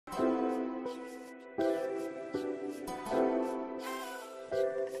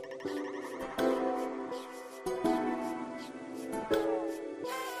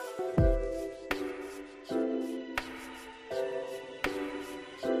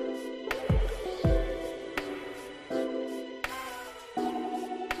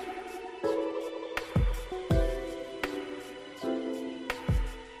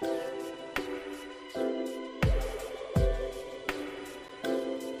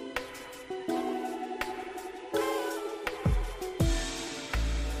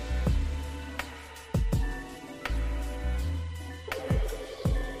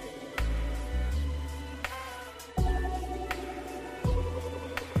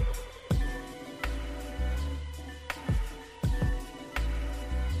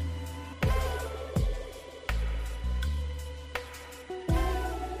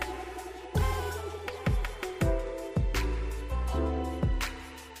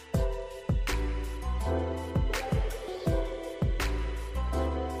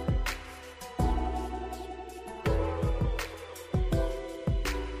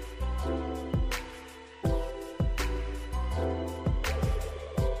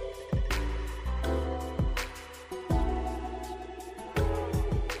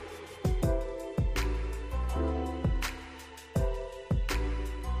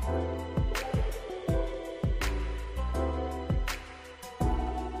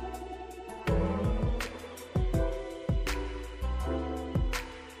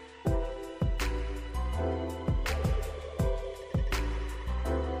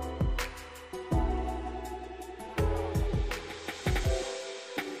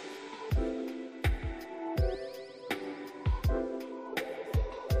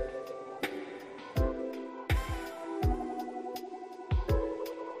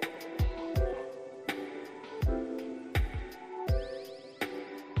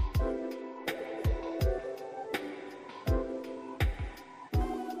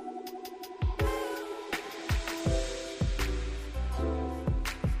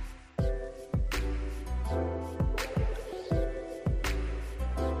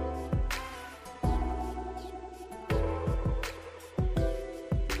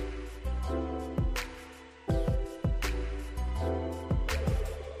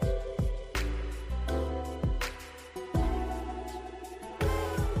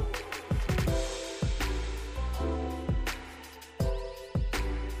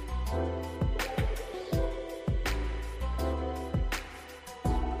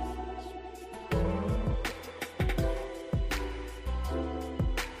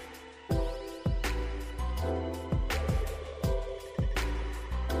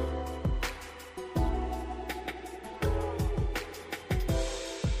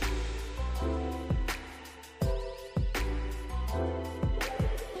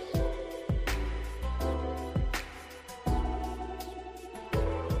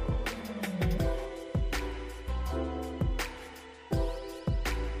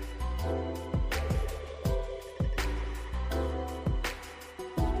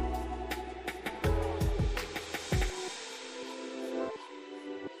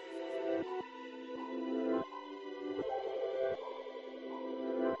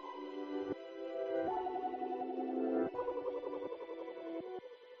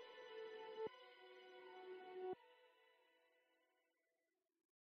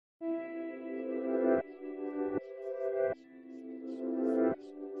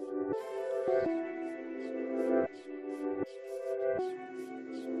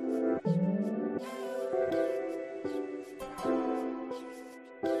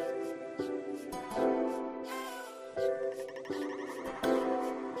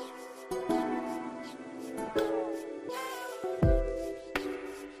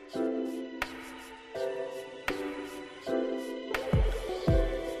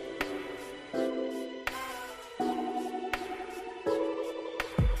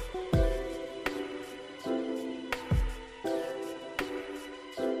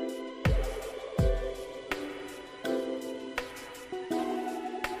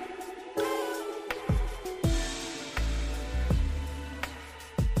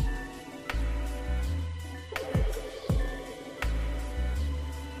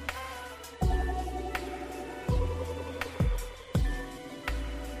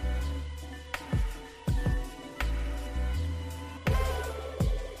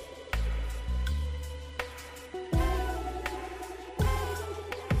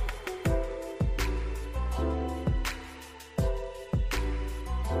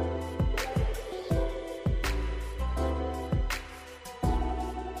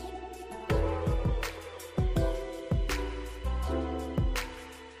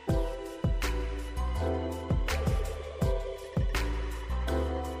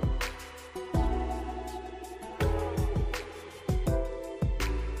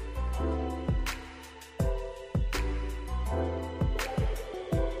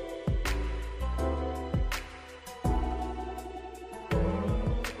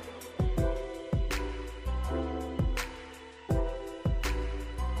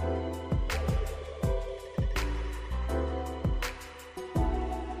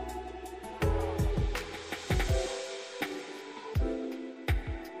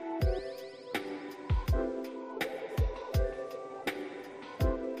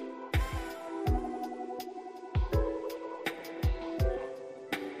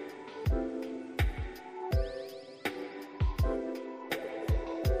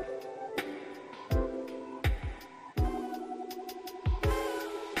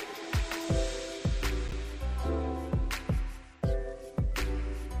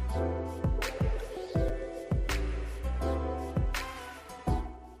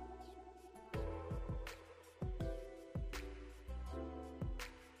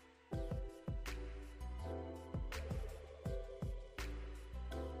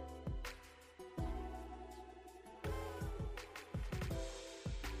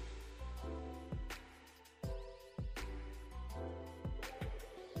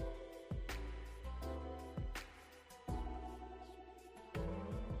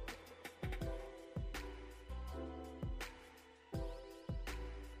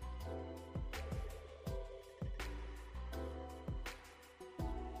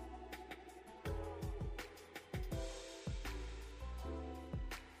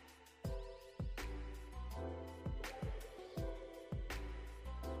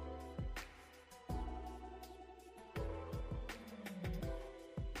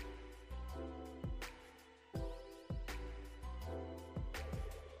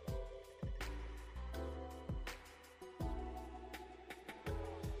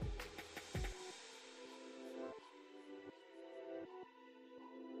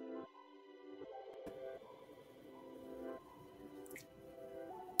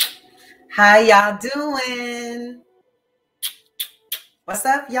How y'all doing? What's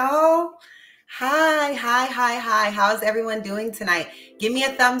up, y'all? Hi. How's everyone doing tonight? Give me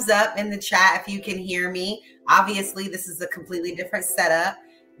a thumbs up in the chat if you can hear me. Obviously, this is a completely different setup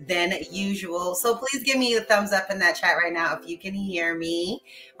than usual. So please give me a thumbs up in that chat right now if you can hear me.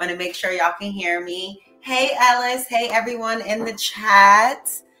 I want to make sure y'all can hear me. Hey, Ellis. Hey, everyone in the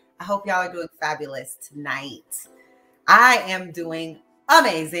chat. I hope y'all are doing fabulous tonight. I am doing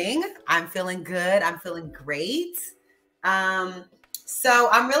amazing. I'm feeling good. I'm feeling great. So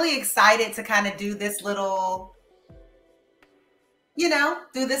I'm really excited to kind of do this little, do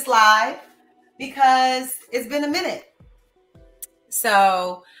this live because it's been a minute.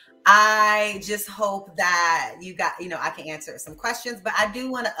 So I just hope that you got, I can answer some questions, but I do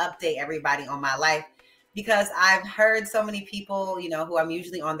want to update everybody on my life because I've heard so many people, who I'm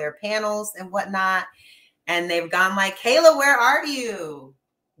usually on their panels and whatnot. And they've gone like, Kayla, where are you?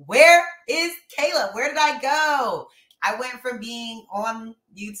 Where is Kayla? Where did I go? I went from being on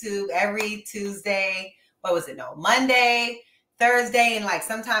YouTube every Tuesday. What was it? No, Monday, Thursday, and like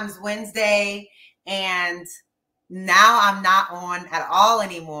sometimes Wednesday. And now I'm not on at all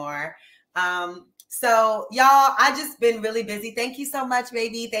anymore. So y'all, I just been really busy. Thank you so much,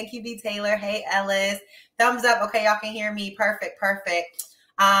 baby. Thank you, B. Taylor. Hey, Ellis. Thumbs up. Okay, y'all can hear me. Perfect.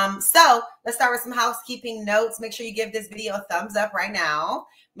 So let's start with some housekeeping notes. Make sure you give this video a thumbs up right now.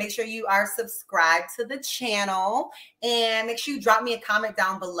 Make sure you are subscribed to the channel and make sure you drop me a comment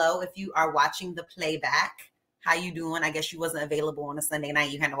down below if you are watching the playback. How you doing? I guess you wasn't available on a Sunday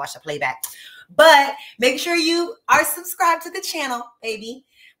night. You had to watch the playback, but make sure you are subscribed to the channel, baby.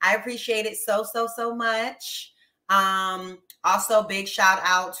 I appreciate it so much. Also big shout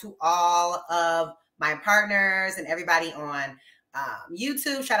out to all of my partners and everybody on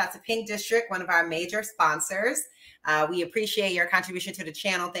YouTube. Shout out to Pink District, one of our major sponsors. We appreciate your contribution to the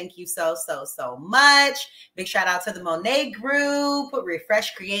channel. Thank you so much. Big shout out to the Monet Group.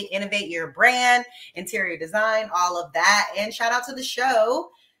 Refresh, create, innovate your brand, interior design, all of that. And shout out to the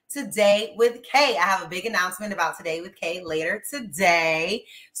show Today with Kay. I have a big announcement about Today with Kay later today.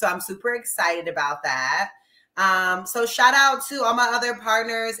 So I'm super excited about that. So shout out to all my other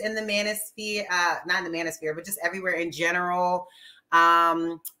partners in the manosphere, not in the manosphere, but just everywhere in general.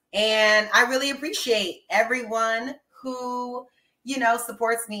 And I really appreciate everyone who,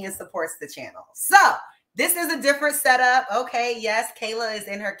 supports me and supports the channel. So this is a different setup. Okay. Yes. Kayla is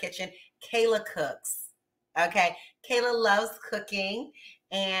in her kitchen. Kayla cooks. Okay. Kayla loves cooking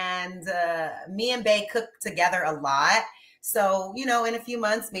and, me and Bae cook together a lot. So, in a few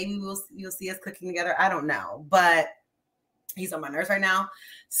months, maybe you'll see us cooking together. I don't know, but he's on my nerves right now.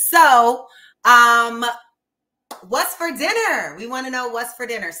 So, what's for dinner? We want to know what's for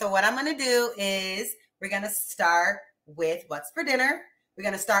dinner. So what I'm going to do is we're going to start with what's for dinner. We're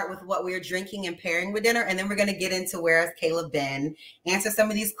going to start with what we're drinking and pairing with dinner. And then we're going to get into where has Kayla been, answer some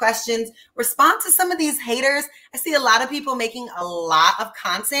of these questions, respond to some of these haters. I see a lot of people making a lot of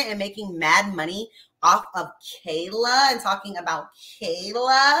content and making mad money off of Kayla and talking about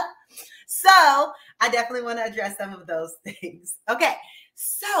Kayla. So I definitely want to address some of those things. Okay.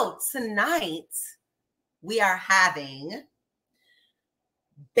 So tonight we are having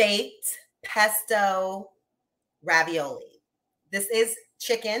baked pesto ravioli. This is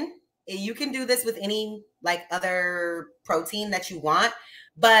chicken. You can do this with any like other protein that you want,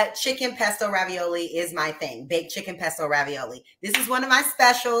 but chicken pesto ravioli is my thing. Baked chicken pesto ravioli. This is one of my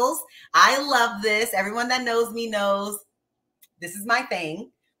specials. I love this. Everyone that knows me knows this is my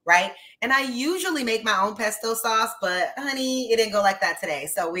thing, right? And I usually make my own pesto sauce, but honey, it didn't go like that today.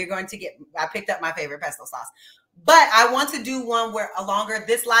 So we're going to I picked up my favorite pesto sauce, but I want to do one where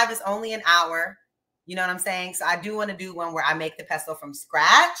this live is only an hour. You know what I'm saying? So I do want to do one where I make the pesto from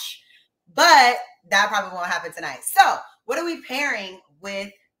scratch, but that probably won't happen tonight. So what are we pairing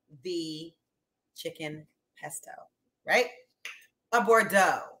with the chicken pesto, right? A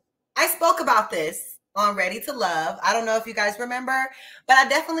Bordeaux. I spoke about this on Ready to Love. I don't know if you guys remember, but I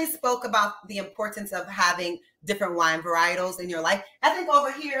definitely spoke about the importance of having different wine varietals in your life. I think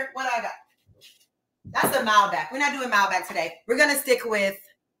over here, what I got? That's a Malbec. We're not doing Malbec today. We're going to stick with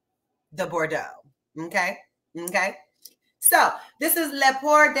the Bordeaux. Okay. So this is Le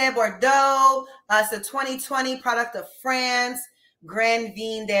Port de Bordeaux. It's a 2020 product of France. Grand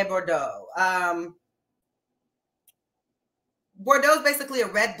Vin de Bordeaux. Bordeaux is basically a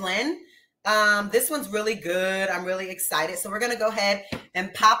red blend. This one's really good. I'm really excited. So we're going to go ahead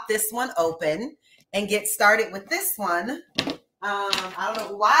and pop this one open and get started with this one. I don't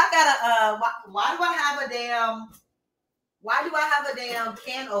know why I gotta, why do I have a damn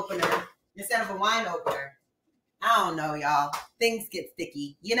can opener instead of a wine opener? I don't know, y'all. Things get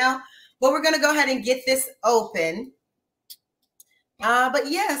sticky, you know? But we're going to go ahead and get this open. But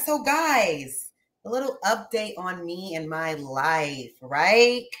yeah, so guys, a little update on me and my life,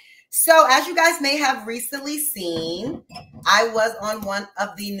 right? So as you guys may have recently seen, I was on one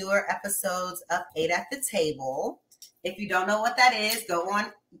of the newer episodes of 8 at the Table. If you don't know what that is, go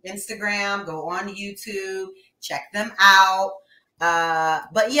on Instagram, go on YouTube, check them out.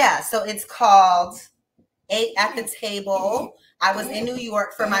 But yeah, so it's called 8 at the Table. I was in New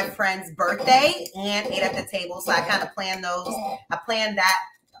York for my friend's birthday and 8 at the Table. So I kind of planned those. I planned that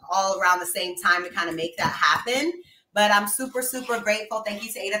all around the same time to kind of make that happen. But I'm super, super grateful. Thank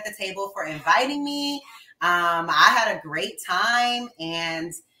you to 8 at the Table for inviting me. I had a great time.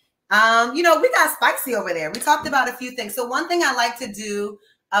 And, you know, we got spicy over there. We talked about a few things. So one thing I like to do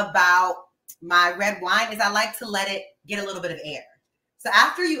about my red wine is I like to let it get a little bit of air. So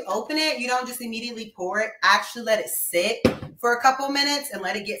after you open it, you don't just immediately pour it. I actually let it sit for a couple minutes and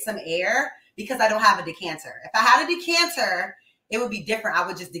let it get some air because I don't have a decanter. If I had a decanter, it would be different. I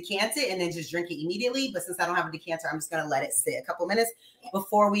would just decant it and then just drink it immediately. But since I don't have a decanter, I'm just going to let it sit a couple minutes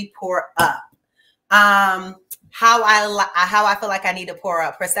before we pour up. How I feel like I need to pour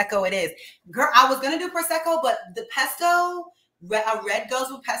up. Prosecco it is. Girl, I was going to do Prosecco, but the pesto, a red goes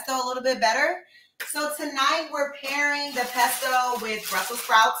with pesto a little bit better. So tonight we're pairing the pesto with Brussels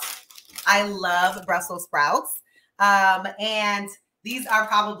sprouts. I love Brussels sprouts. And these are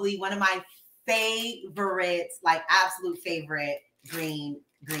probably one of my favorites, like absolute favorite greens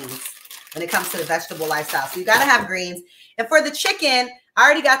when it comes to the vegetable lifestyle. So you got to have greens. And for the chicken, I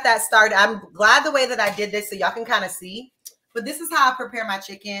already got that started. I'm glad the way that I did this so y'all can kind of see. But this is how I prepare my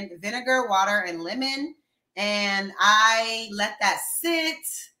chicken. Vinegar, water, and lemon. And I let that sit.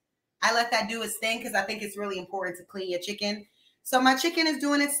 I let that do its thing because I think it's really important to clean your chicken. So my chicken is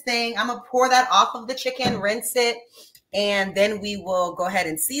doing its thing. I'm going to pour that off of the chicken, rinse it, and then we will go ahead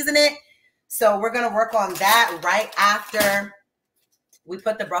and season it. So we're going to work on that right after we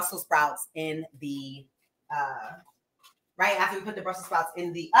put the Brussels sprouts in the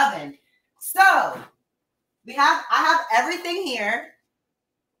oven. So I have everything here.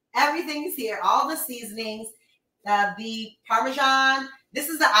 Everything is here. All the seasonings, the Parmesan. This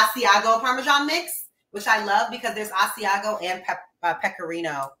is the Asiago Parmesan mix, which I love because there's Asiago and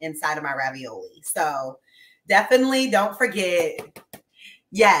pecorino inside of my ravioli. So definitely don't forget.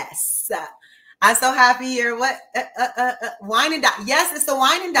 Yes. I'm so happy you're wine and dine. Yes, it's a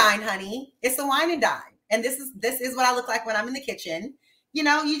wine and dine, honey. It's a wine and dine. And this is what I look like when I'm in the kitchen. You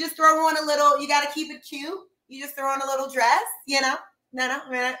know, you just throw on a little, you got to keep it cute. You just throw on a little dress, you know.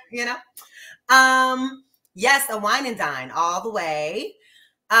 Yes, a wine and dine all the way.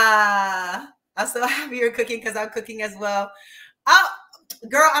 I'm so happy you're cooking because I'm cooking as well. Oh,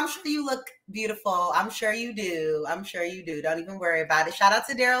 girl, I'm sure you look beautiful. I'm sure you do. I'm sure you do. Don't even worry about it. Shout out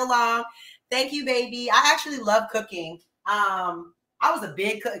to Daryl Long. Thank you, baby. I actually love cooking. I was a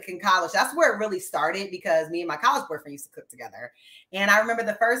big cook in college. That's where it really started because me and my college boyfriend used to cook together. And I remember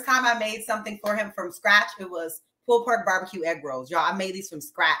the first time I made something for him from scratch, it was pulled pork barbecue egg rolls. Y'all, I made these from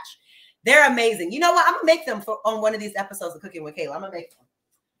scratch. They're amazing. You know what? I'm going to make them on one of these episodes of Cooking with Kayla. I'm going to make them.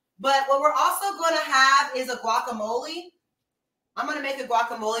 But what we're also going to have is a guacamole. I'm going to make a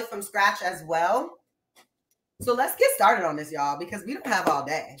guacamole from scratch as well. So let's get started on this, y'all, because we don't have all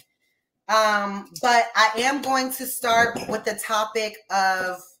day. But I am going to start with the topic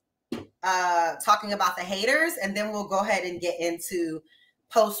of talking about the haters, and then we'll go ahead and get into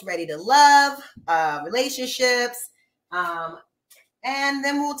post ready to love, relationships, and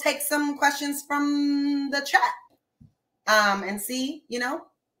then we'll take some questions from the chat and see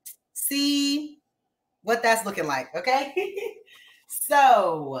what that's looking like. Okay.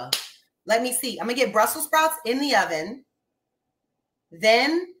 So let me see. I'm gonna get Brussels sprouts in the oven,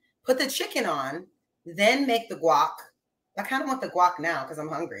 then put the chicken on, then make the guac. I kind of want the guac now because I'm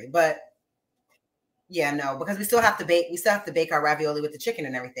hungry, but yeah, no, because we still have to bake. We still have to bake our ravioli with the chicken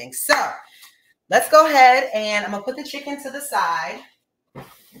and everything. So let's go ahead and I'm gonna put the chicken to the side.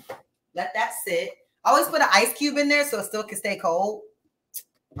 Let that sit. Always put an ice cube in there so it still can stay cold.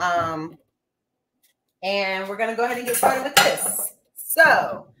 And we're gonna go ahead and get started with this.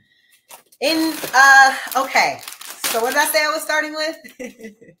 So okay. So what did I say I was starting with?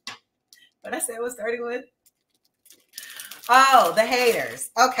 What did I say I was starting with? Oh, the haters.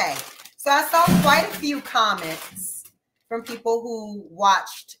 Okay. So I saw quite a few comments from people who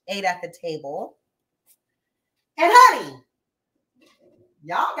watched 8 at the Table. And honey,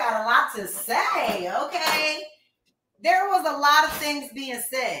 y'all got a lot to say, okay? There was a lot of things being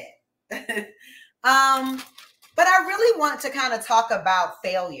said. But I really want to kind of talk about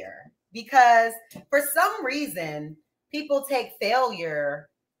failure. because for some reason, people take failure,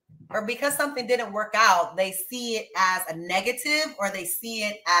 or because something didn't work out, they see it as a negative, or they see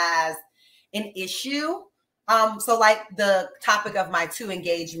it as an issue. So like the topic of my 2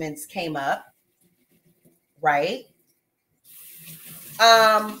 engagements came up, right?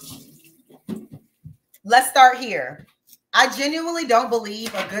 Let's start here. I genuinely don't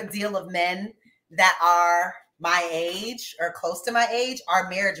believe a good deal of men that are my age or close to my age are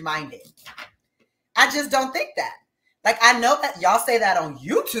marriage minded. I just don't think that. Like, I know that y'all say that on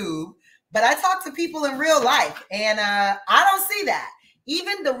YouTube, but I talk to people in real life, and I don't see that.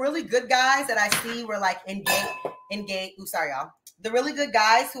 Even the really good guys that I see were like engaged. Ooh, sorry, y'all. The really good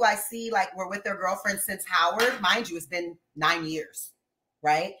guys who I see like were with their girlfriends since Howard, mind you, it's been 9 years,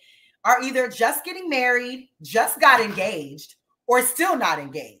 right? Are either just getting married, just got engaged, or still not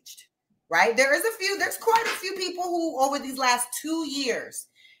engaged, right? There's quite a few people who over these last 2 years,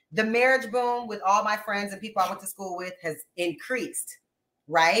 the marriage boom with all my friends and people I went to school with has increased,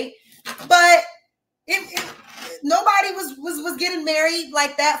 right? But nobody was getting married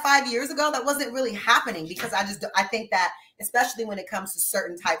like that 5 years ago. That wasn't really happening because I think that especially when it comes to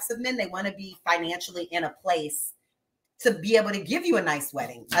certain types of men, they want to be financially in a place to be able to give you a nice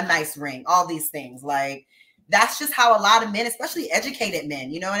wedding, a nice ring, all these things. Like, that's just how a lot of men, especially educated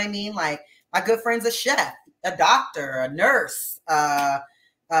men, you know what I mean? Like, my good friend's a chef, a doctor, a nurse,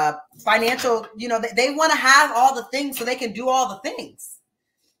 financial, they want to have all the things so they can do all the things.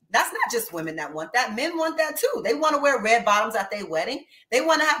 That's not just women that want that. Men want that too. They want to wear red bottoms at their wedding. They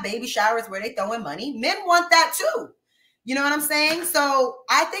want to have baby showers where they throw in money. Men want that too. You know what I'm saying? So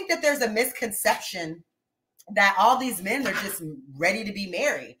I think that there's a misconception that all these men are just ready to be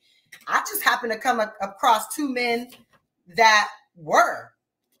married. I just happened to come across 2 men that were.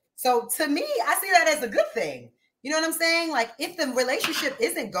 So to me, I see that as a good thing. You know what I'm saying? Like, if the relationship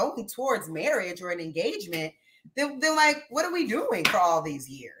isn't going towards marriage or an engagement, then like, what are we doing for all these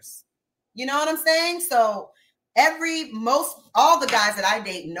years? You know what I'm saying? So all the guys that I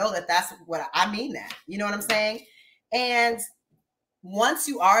date know that that's what I mean that. You know what I'm saying? And once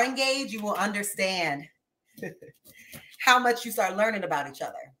you are engaged, you will understand how much you start learning about each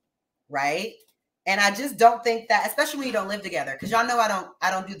other, right? And I just don't think that, especially when you don't live together, because y'all know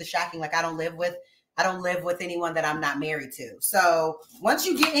I don't do the shacking. Like, I don't live with anyone that I'm not married to. So once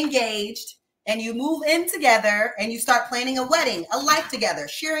you get engaged and you move in together and you start planning a wedding, a life together,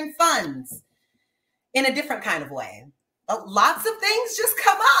 sharing funds in a different kind of way, lots of things just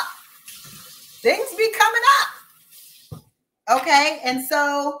come up. Things be coming up. Okay. And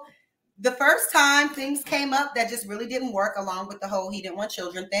so the first time things came up that just really didn't work, along with the whole he didn't want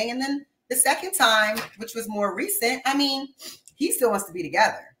children thing. And then the second time, which was more recent, I mean, he still wants to be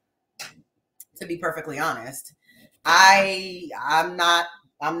together, to be perfectly honest. I'm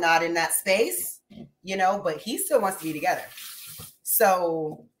not in that space, but he still wants to be together.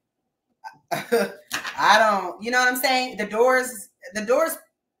 So I don't, you know what I'm saying? The doors,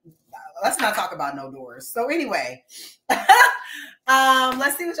 let's not talk about no doors. So anyway,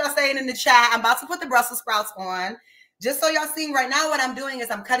 let's see what y'all saying in the chat. I'm about to put the Brussels sprouts on. Just so y'all see right now, what I'm doing is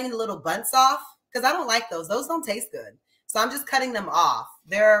I'm cutting the little bunts off because I don't like those. Those don't taste good. So I'm just cutting them off.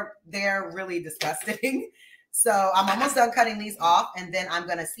 They're really disgusting. So I'm almost done cutting these off, and then I'm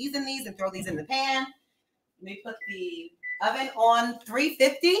going to season these and throw these in the pan. Let me put the oven on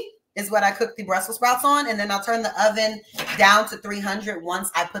 350 is what I cook the Brussels sprouts on, and then I'll turn the oven down to 300 once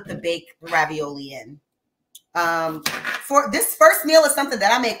I put the baked ravioli in. For this first meal is something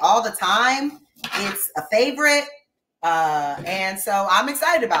that I make all the time. It's a favorite, and so I'm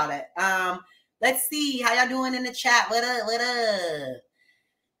excited about it. Let's see how y'all doing in the chat. What up?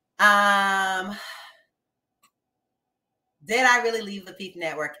 Did I really leave the Peep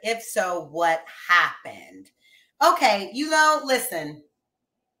Network? If so, what happened? Okay, listen.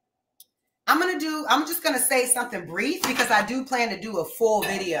 I'm just gonna say something brief because I do plan to do a full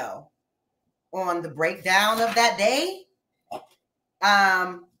video on the breakdown of that day.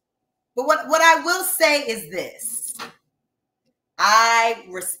 But what I will say is this. I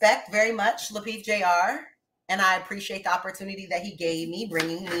respect very much Lapeef Jr. and I appreciate the opportunity that he gave me,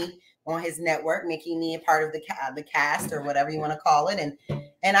 bringing me on his network, making me a part of the cast or whatever you want to call it.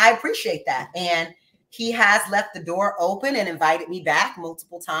 And I appreciate that. And he has left the door open and invited me back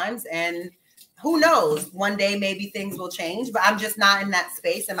multiple times. And who knows, one day maybe things will change, but I'm just not in that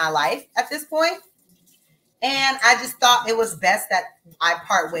space in my life at this point. And I just thought it was best that I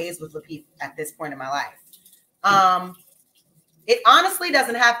part ways with Lapeef at this point in my life. It honestly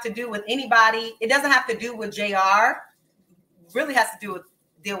doesn't have to do with anybody. It doesn't have to do with JR. It really has to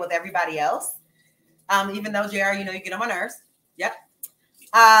deal with everybody else. Even though JR, you get on my nerves. Yep.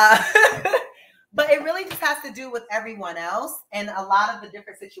 Uh, but it really just has to do with everyone else and a lot of the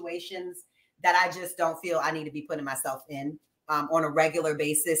different situations that I just don't feel I need to be putting myself in on a regular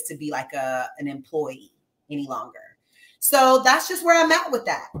basis to be like an employee any longer. So that's just where I'm at with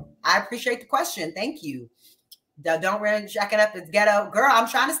that. I appreciate the question. Thank you. Don't really jack it up. It's ghetto. Girl, I'm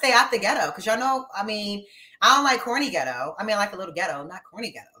trying to stay out the ghetto because y'all know, I mean, I don't like corny ghetto. I mean, I like a little ghetto, not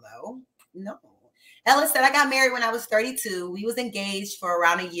corny ghetto though. No. Ella said, I got married when I was 32. We was engaged for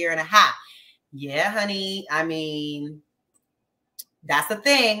around a year and a half. Yeah, honey. I mean, that's the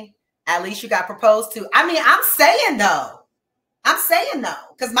thing. At least you got proposed to. I mean, I'm saying though,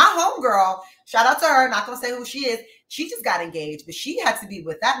 because my homegirl, shout out to her, not gonna say who she is, she just got engaged, but she had to be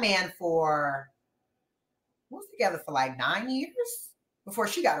with that man for, we was together for like 9 years before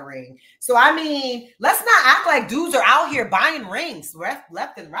she got a ring. So I mean, let's not act like dudes are out here buying rings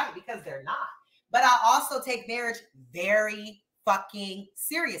left and right because they're not. But I also take marriage very fucking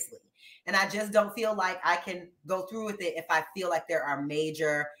seriously. And I just don't feel like I can go through with it if I feel like there are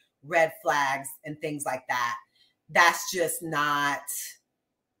major red flags and things like that. That's just not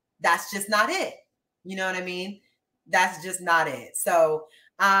it. You know what I mean? That's just not it. So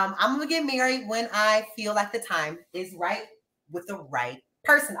I'm gonna get married when I feel like the time is right with the right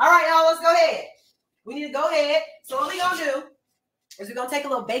person. All right, y'all, let's go ahead. We need to go ahead. So what we're gonna do is we're gonna take a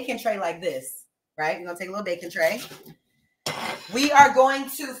little baking tray like this, right? We're gonna take a little baking tray. We are going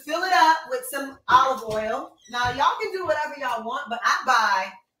to fill it up with some olive oil. Now y'all can do whatever y'all want, but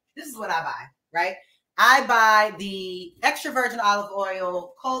this is what I buy, right? I buy the extra virgin olive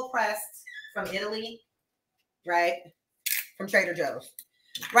oil, cold pressed from Italy, right? From Trader Joe's,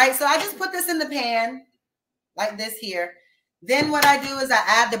 right? So I just put this in the pan like this here. Then what I do is I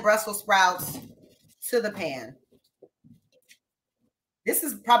add the Brussels sprouts to the pan. This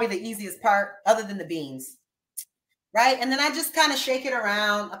is probably the easiest part other than the beans, right? And then I just kind of shake it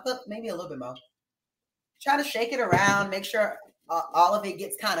around. I put maybe a little bit more. Try to shake it around, make sure all of it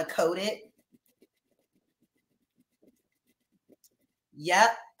gets kind of coated.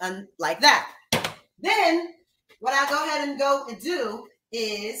 Yep, and like that. Then what I go ahead and go and do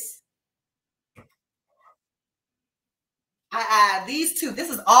is I add these two. This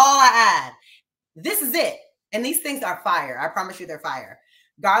is all I add. This is it. And these things are fire. I promise you they're fire.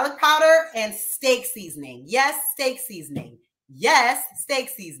 Garlic powder and steak seasoning. Yes, steak seasoning. Yes, steak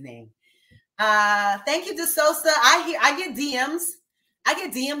seasoning. Thank you, DeSosa. I get DMs. I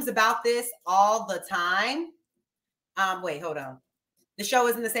get DMs about this all the time. Wait, hold on. The show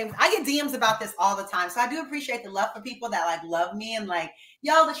isn't the same. I get DMs about this all the time. So I do appreciate the love for people that like love me and like,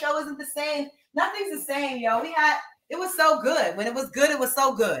 yo, the show isn't the same. Nothing's the same, yo. It was so good. When it was good, it was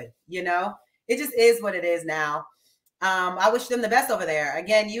so good, you know? It just is what it is now. I wish them the best over there.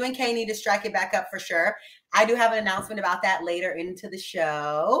 Again, you and Kay need to strike it back up for sure. I do have an announcement about that later into the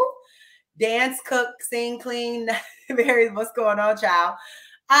show. Dance, cook, sing, clean. Mary, what's going on, child?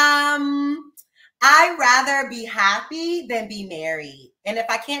 I'd rather be happy than be married. And if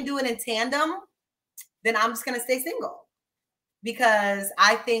I can't do it in tandem, then I'm just going to stay single. Because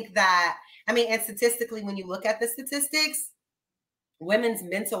I think that, I mean, and statistically, when you look at the statistics, women's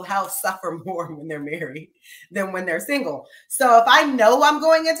mental health suffer more when they're married than when they're single. So if I know I'm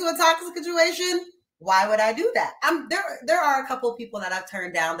going into a toxic situation, why would I do that? There are a couple of people that I've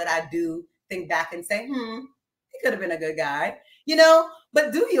turned down that I do think back and say, he could have been a good guy, you know,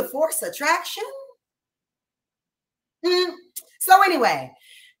 but do you force attraction? So anyway,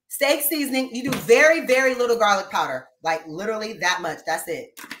 steak seasoning, you do very, very little garlic powder, like literally that much. That's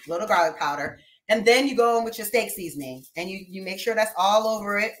it. Little garlic powder. And then you go in with your steak seasoning and you make sure that's all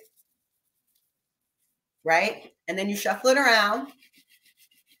over it. Right? And then you shuffle it around.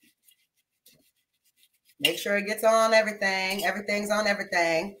 Make sure it gets on everything. Everything's on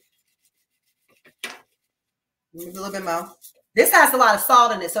everything. Maybe a little bit more. This has a lot of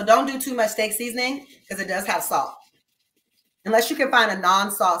salt in it, so don't do too much steak seasoning because it does have salt. Unless you can find a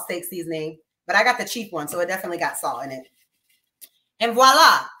non-salt steak seasoning. But I got the cheap one, so it definitely got salt in it. And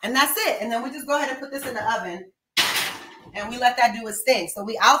voila. And that's it. And then we just go ahead and put this in the oven. And we let that do its thing. So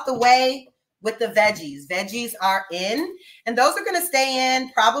we out the way with the veggies. Veggies are in. And those are going to stay in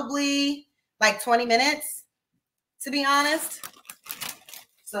probably like 20 minutes, to be honest.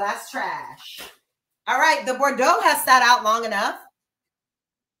 So that's trash. All right. The Bordeaux has sat out long enough.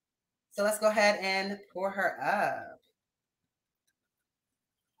 So let's go ahead and pour her up.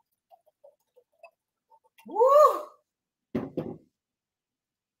 Woo!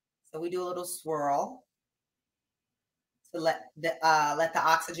 So we do a little swirl to let the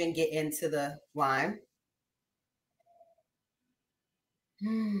oxygen get into the wine.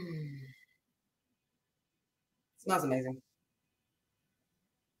 Smells amazing.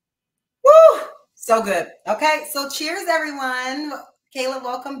 Woo! So good. Okay, so cheers, everyone. Kayla,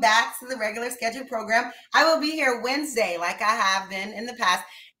 welcome back to the regular scheduled program. I will be here Wednesday, like I have been in the past,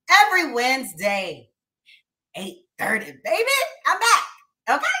 every Wednesday, 8:30. Baby, I'm back.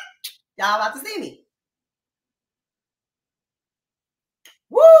 Okay, y'all about to see me.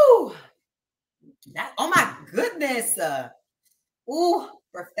 Woo! Oh my goodness. Ooh,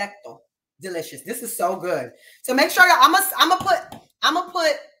 perfecto. Delicious. This is so good. So make sure y'all, I'm gonna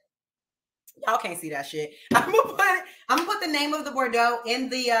put y'all can't see that shit. I'm gonna put the name of the Bordeaux in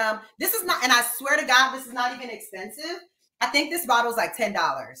the this is not, and I swear to God, this is not even expensive. I think this bottle is like $10.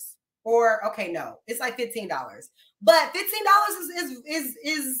 Or okay, no, it's like $15. But $15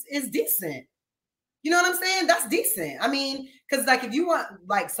 is decent. You know what I'm saying? That's decent. I mean, because like if you want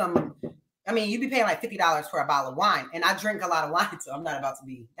like some, I mean, you'd be paying like $50 for a bottle of wine. And I drink a lot of wine, so I'm not about to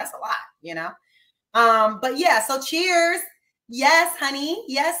be, that's a lot, you know? But yeah, so cheers. Yes, honey.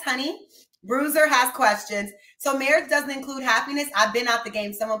 Yes, honey. Bruiser has questions. So marriage doesn't include happiness. I've been out the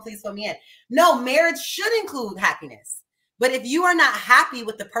game. Someone please fill me in. No, marriage should include happiness. But if you are not happy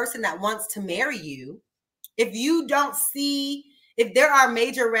with the person that wants to marry you, if you don't see, if there are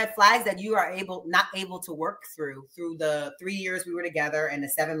major red flags that you are not able to work through the 3 years we were together and the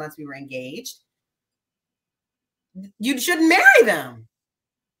 7 months we were engaged, you shouldn't marry them.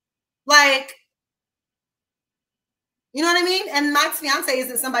 Like, you know what I mean? And my fiance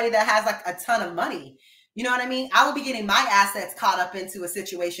isn't somebody that has like a ton of money. You know what I mean? I would be getting my assets caught up into a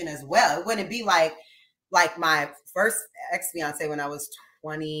situation as well. It wouldn't be like my first ex-fiance when I was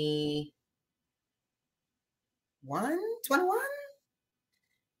 21.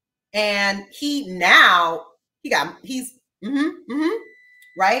 And he's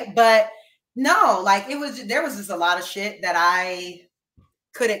right. But no, like there was just a lot of shit that I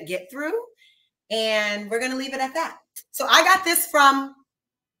couldn't get through. And we're going to leave it at that. So I got this from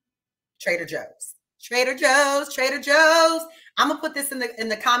Trader Joe's. Trader Joe's. I'm going to put this in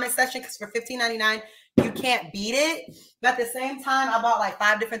the comment section because for $15.99, you can't beat it. But at the same time, I bought like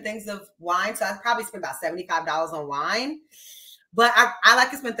 5 different things of wine. So I probably spent about $75 on wine. But I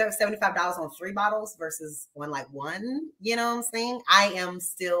like to spend $75 on 3 bottles versus one. You know what I'm saying? I am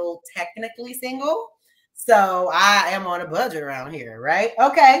still technically single. So I am on a budget around here, right?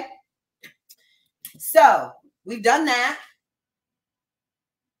 Okay. So we've done that.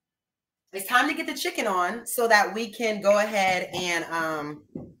 It's time to get the chicken on so that we can go ahead and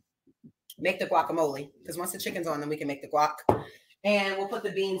make the guacamole. Because once the chicken's on, then we can make the guac. And we'll put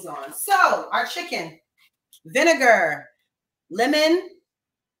the beans on. So our chicken, vinegar, lemon,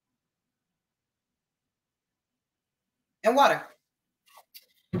 and water.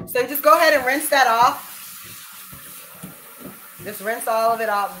 So just go ahead and rinse that off. Just rinse all of it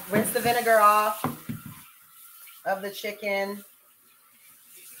off. Rinse the vinegar off of the chicken.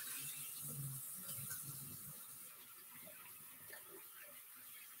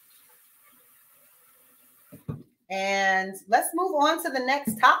 And let's move on to the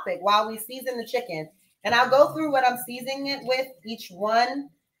next topic while we season the chicken. And I'll go through what I'm seasoning it with each one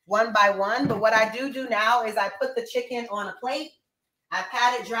by one. But what I do now is I put the chicken on a plate. I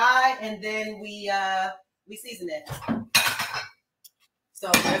pat it dry, and then we season it. So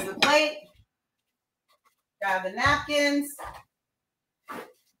there's the plate. Grab the napkins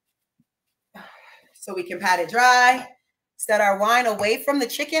so we can pat it dry. Set our wine away from the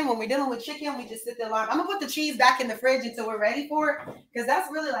chicken. When we're dealing with chicken, we just sit there long. I'm gonna put the cheese back in the fridge until we're ready for it, because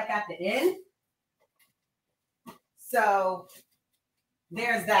that's really like at the end. So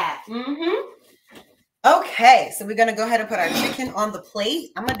there's that. Okay, so we're gonna go ahead and put our chicken on the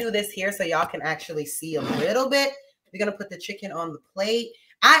plate. I'm gonna do this here so y'all can actually see a little bit. We're gonna put the chicken on the plate.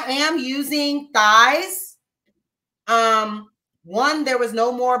 I am using thighs. 1, there was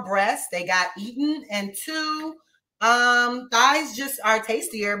no more breast. They got eaten. And 2, thighs just are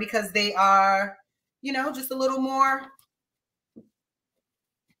tastier because they are, you know, just a little more,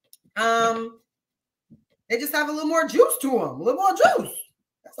 they just have a little more juice to them, a little more juice.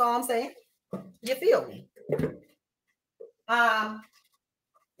 That's all I'm saying. You feel me?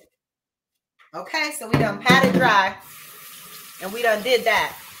 Okay, so we done patted dry and we done did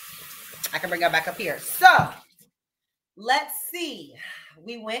that. I can bring her back up here. So let's see.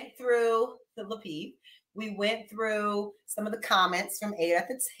 We went through the Lapid. We went through some of the comments from 8 at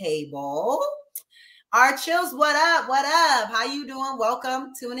the table. Our chills, what up? What up? How you doing?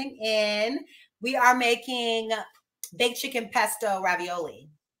 Welcome, tuning in. We are making baked chicken pesto ravioli.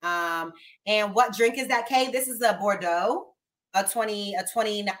 And what drink is that, Kay? This is a Bordeaux, a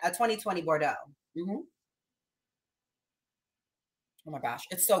 2020 Bordeaux. Oh my gosh,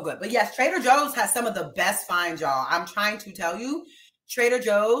 it's so good. But yes, Trader Joe's has some of the best finds, y'all. I'm trying to tell you, Trader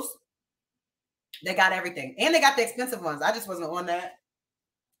Joe's They got everything. And they got the expensive ones. I just wasn't on that.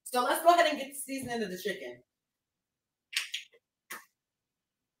 So let's go ahead and get the seasoning of the chicken.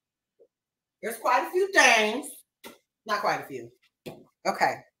 There's quite a few things. Not quite a few.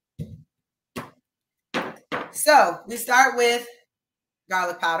 Okay. So we start with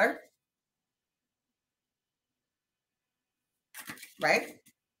garlic powder. Right?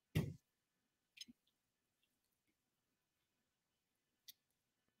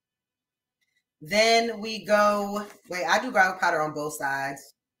 Then we go, wait, I do garlic powder on both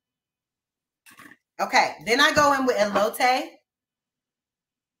sides. Okay, then I go in with elote,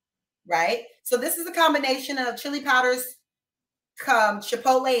 right? So this is a combination of chili powders,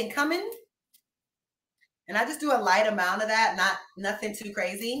 chipotle, and cumin. And I just do a light amount of that, nothing too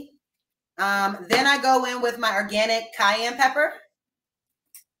crazy. Then I go in with my organic cayenne pepper.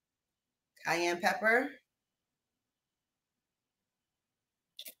 Cayenne pepper.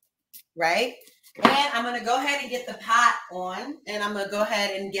 Right? And I'm going to go ahead and get the pot on, and I'm going to go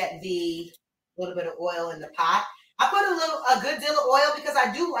ahead and get the little bit of oil in the pot. I put a good deal of oil because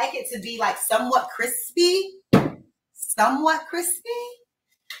I do like it to be like somewhat crispy.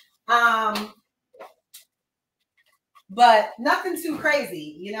 But nothing too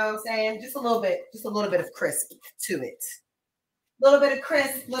crazy, you know what I'm saying? Just a little bit of crisp to it. A little bit of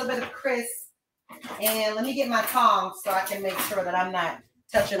crisp. And let me get my tongs so I can make sure that I'm not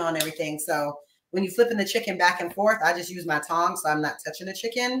touching on everything. So when you're flipping the chicken back and forth, I just use my tongs so I'm not touching the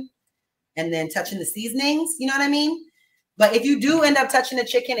chicken and then touching the seasonings. You know what I mean? But if you do end up touching the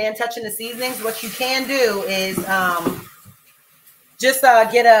chicken and touching the seasonings, what you can do is just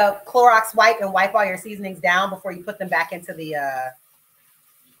get a Clorox wipe and wipe all your seasonings down before you put them back into the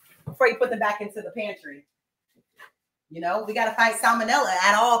pantry. You know, we got to fight salmonella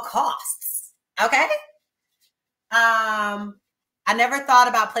at all costs. Okay. I never thought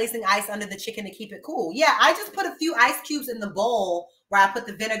about placing ice under the chicken to keep it cool. Yeah, I just put a few ice cubes in the bowl where I put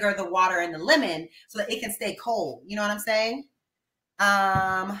the vinegar, the water, and the lemon so that it can stay cold. You know what I'm saying?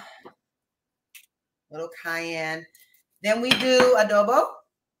 Little cayenne. Then we do adobo.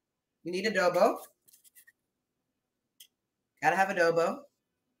 We need adobo. Gotta have adobo.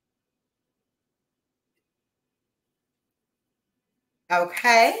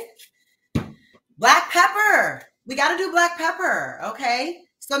 Okay. Black pepper. We got to do black pepper. Okay.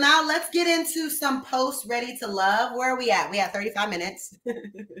 So now let's get into some post ready to love. Where are we at? We have 35 minutes.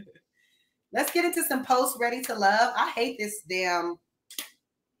 Let's get into some post ready to love. I hate this damn.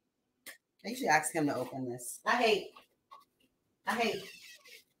 I usually ask him to open this. I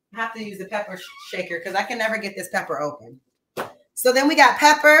have to use the pepper shaker because I can never get this pepper open. So then we got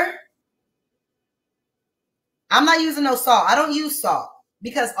pepper. I'm not using no salt. I don't use salt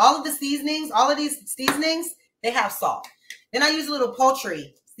because all of these seasonings, they have salt. Then I use a little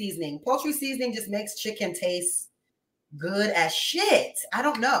poultry seasoning. Poultry seasoning just makes chicken taste good as shit. I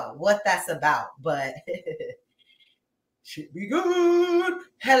don't know what that's about, but should be good.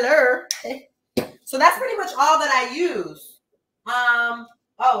 Hello. So that's pretty much all that I use.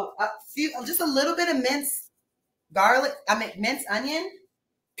 Just a little bit of minced onion.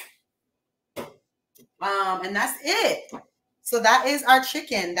 And that's it. So that is our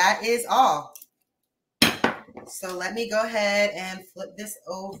chicken. That is all. So let me go ahead and flip this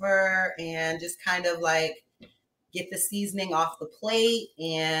over and just kind of like get the seasoning off the plate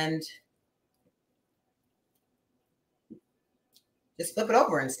and just flip it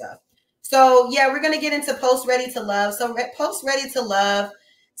over and stuff. So yeah, we're going to get into post ready to love. So post ready to love,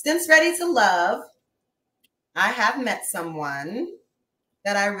 since ready to love, I have met someone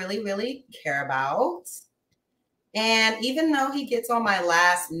that I really, really care about. And even though he gets on my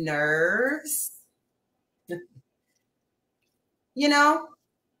last nerves, you know,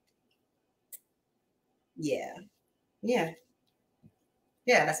 yeah,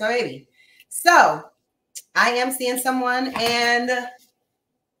 that's my baby. So I am seeing someone, and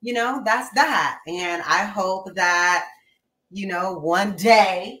you know, that's that. And I hope that, you know, one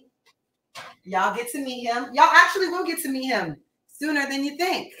day y'all get to meet him. Y'all actually will get to meet him sooner than you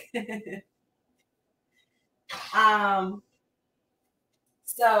think.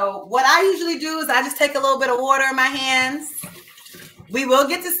 So what I usually do is I just take a little bit of water in my hands. We will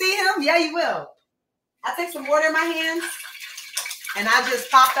get to see him. Yeah, you will. I take some water in my hands and I just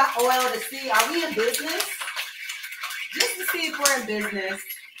pop that oil to see, are we in business? Just to see if we're in business.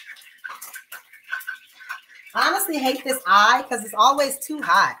 I honestly hate this eye because it's always too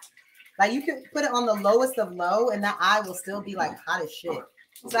hot. Like you can put it on the lowest of low and that eye will still be like hot as shit.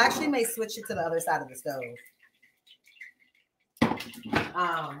 So I actually may switch it to the other side of the stove.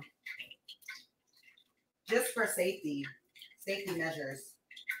 Just for safety measures.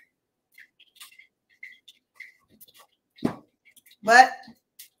 But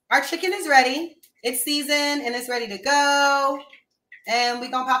our chicken is ready. It's seasoned and it's ready to go. And we're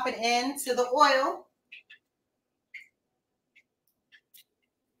going to pop it into the oil.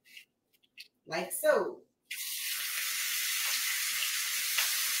 Like so.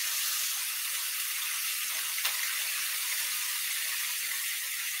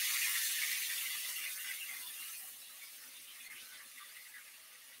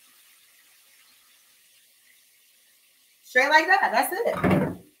 Straight like that. That's it.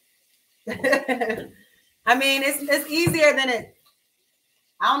 I mean, it's easier than it.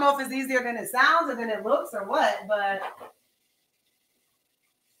 I don't know if it's easier than it sounds or than it looks or what, but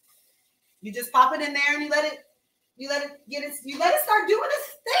you just pop it in there and you let it start doing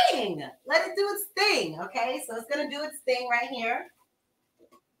its thing. Let it do its thing. Okay, so it's gonna do its thing right here.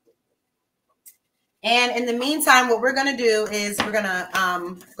 And in the meantime, what we're gonna do is we're gonna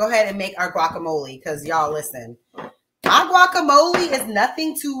go ahead and make our guacamole, because y'all listen. My guacamole is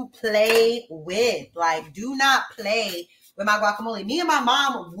nothing to play with. Like, do not play with my guacamole. Me and my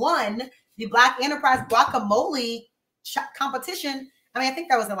mom won the Black Enterprise guacamole competition. I mean, I think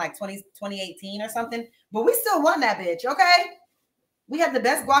that was in like 2018 or something, but we still won that bitch, okay? We had the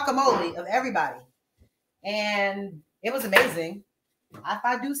best guacamole of everybody, and it was amazing, if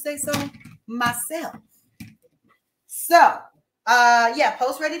I do say so myself. So, yeah,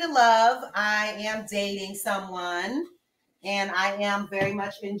 post ready to love. I am dating someone, and I am very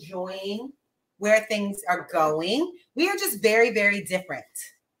much enjoying where things are going. We are just very, very different.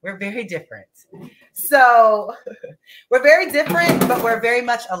 We're very different. So we're very different, but we're very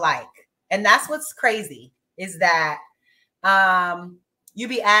much alike. And that's what's crazy, is that you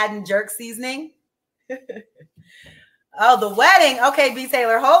be adding jerk seasoning. Oh, the wedding. Okay, B.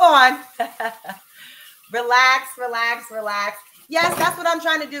 Taylor, hold on. Relax, relax, relax. Yes, that's what I'm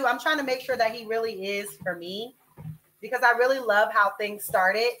trying to do. I'm trying to make sure that he really is for me, because I really love how things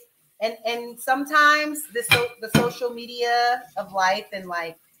started. And sometimes the social media of life and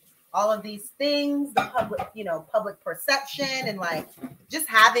like all of these things, the public perception, and like just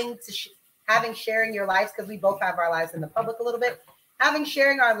having sharing your lives, because we both have our lives in the public a little bit.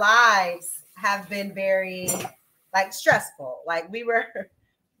 Sharing our lives have been very like stressful. Like, we were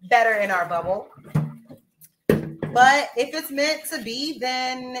better in our bubble. But if it's meant to be,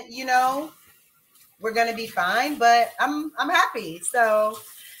 then we're gonna be fine. But I'm happy. So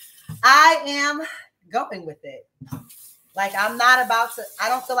I am going with it. Like, I'm not about to, I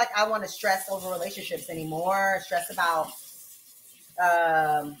don't feel like I want to stress over relationships anymore, stress about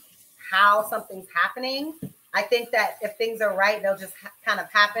how something's happening. I think that if things are right, they'll just kind of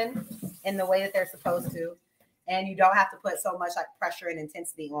happen in the way that they're supposed to. And you don't have to put so much like pressure and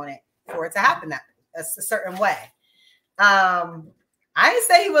intensity on it for it to happen that a certain way. I didn't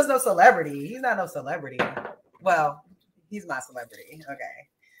say he was no celebrity. He's not no celebrity. Well, he's my celebrity. Okay.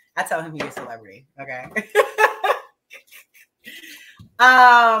 I tell him he's a celebrity. Okay.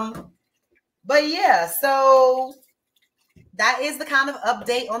 But yeah, so that is the kind of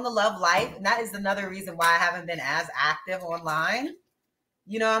update on the love life. And that is another reason why I haven't been as active online.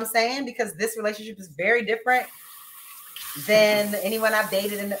 You know what I'm saying? Because this relationship is very different than anyone I've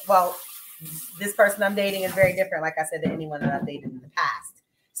dated this person I'm dating is very different, like I said, than anyone that I've dated in the past.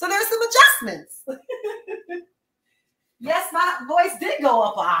 So there's some adjustments. Yes, my voice did go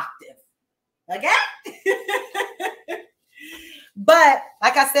up an octave. Okay? But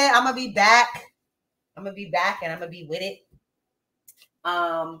like I said, I'm going to be back. And I'm going to be with it.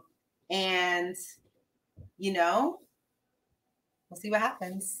 And, we'll see what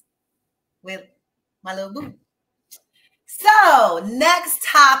happens with my little boo. So, next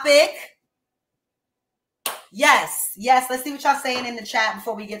topic. Yes. Let's see what y'all saying in the chat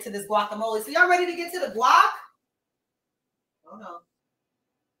before we get to this guacamole. So, y'all ready to get to the guac? Oh, no.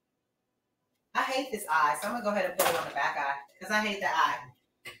 I hate this eye, so I'm going to go ahead and put it on the back eye because I hate that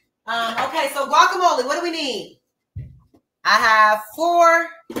eye. Okay, so guacamole, what do we need? I have 4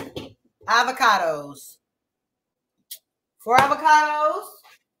 avocados. 4 avocados.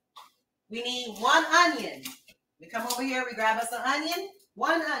 We need 1 onion. We come over here, we grab us an onion.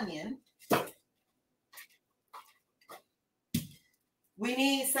 1 onion. We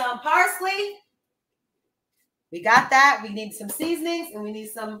need some parsley. We got that. We need some seasonings, and we need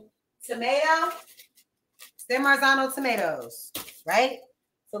some tomato, San Marzano tomatoes, right?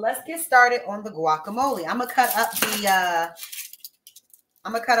 So let's get started on the guacamole. I'm gonna cut up the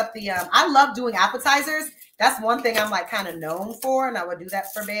I love doing appetizers. That's one thing I'm like kind of known for, and I would do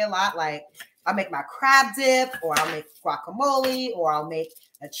that for Bay a lot. Like, I'll make my crab dip, or I'll make guacamole, or I'll make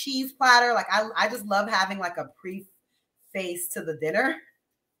a cheese platter. Like, I just love having like a preface to the dinner.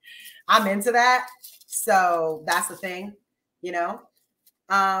 I'm into that. So that's the thing. you know?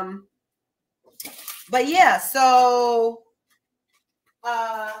 But yeah, so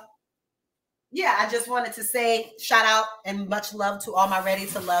yeah, I just wanted to say shout out and much love to all my ready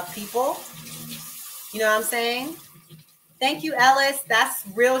to love people. You know what I'm saying? Thank you, Ellis. That's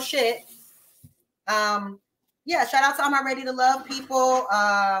real shit. Yeah, shout out to all my ready to love people.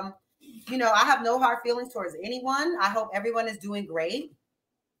 You know, I have no hard feelings towards anyone. I hope everyone is doing great.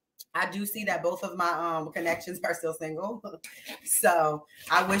 I do see that both of my connections are still single. So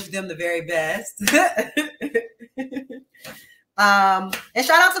I wish them the very best. And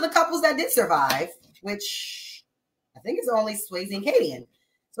shout out to the couples that did survive, which I think is only Swayze and Kadian.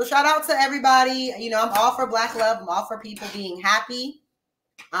 So shout out to everybody. You know, I'm all for Black love. I'm all for people being happy.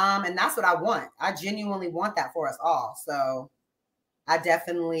 And that's what I want. I genuinely want that for us all. So I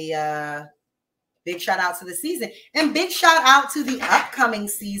definitely big shout out to the season, and big shout out to the upcoming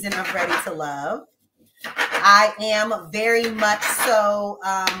season of Ready to Love. I am very much so,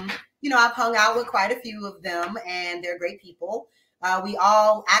 you know, I've hung out with quite a few of them, and they're great people. We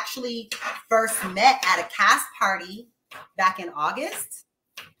all actually first met at a cast party back in August.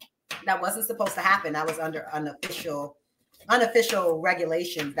 That wasn't supposed to happen. That was under unofficial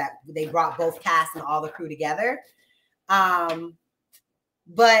regulations that they brought both cast and all the crew together.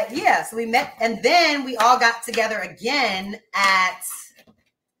 But yeah, so we met, and then we all got together again at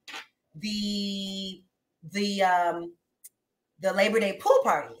the Labor Day pool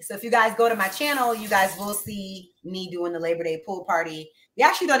party. So if you guys go to my channel, you guys will see me doing the Labor Day pool party. We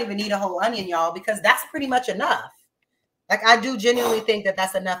actually don't even need a whole onion, y'all, because that's pretty much enough. Like, I do genuinely think that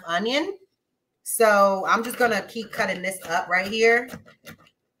that's enough onion. So I'm just gonna keep cutting this up right here,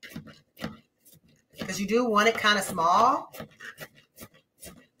 because you do want it kind of small.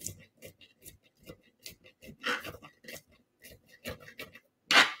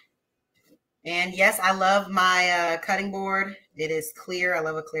 And yes, I love my cutting board. It is clear. I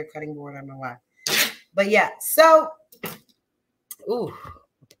love a clear cutting board. I don't know why. But yeah, so, ooh,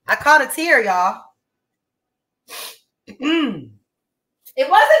 I caught a tear, y'all. It wasn't me.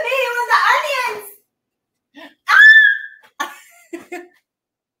 It was the onions. Ah!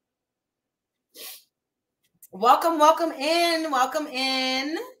 Welcome in. Welcome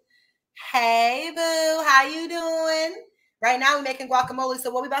in. Hey, boo. How you doing? Right now we're making guacamole. So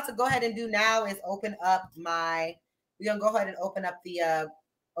what we're about to go ahead and do now is open up we're gonna go ahead and open up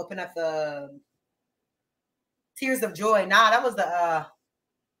the Tears of Joy. Nah, that was the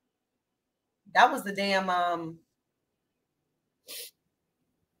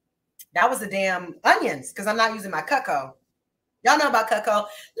damn onions, because I'm not using my Cutco. Y'all know about Cutco?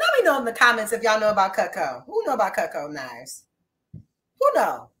 Let me know in the comments if y'all know about Cutco. Who know about Cutco knives? Who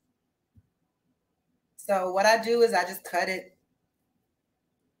know? So what I do is I just cut it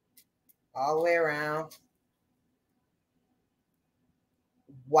all the way around.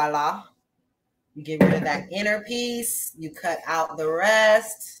 Voila. You get rid of that inner piece. You cut out the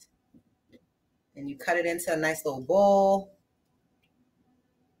rest. And you cut it into a nice little bowl.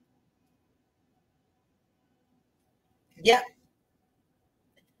 Yep.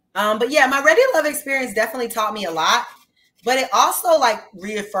 But yeah, my Ready to Love experience definitely taught me a lot. But it also like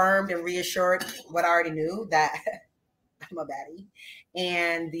reaffirmed and reassured what I already knew, that I'm a baddie.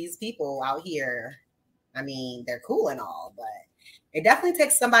 And these people out here, I mean, they're cool and all, but it definitely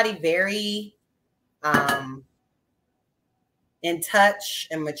takes somebody very in touch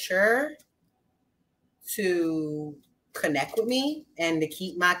and mature to connect with me and to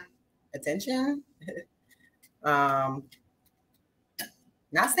keep my attention. Not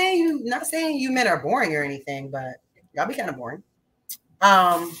saying you men are boring or anything, but y'all be kind of boring.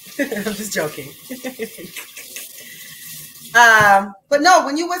 I'm just joking. But no,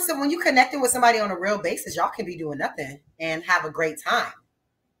 when you connecting with somebody on a real basis, y'all can be doing nothing and have a great time.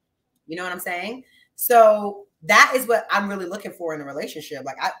 You know what I'm saying? So that is what I'm really looking for in a relationship.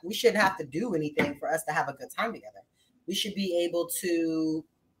 Like, we shouldn't have to do anything for us to have a good time together. We should be able to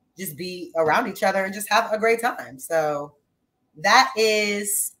just be around each other and just have a great time. So that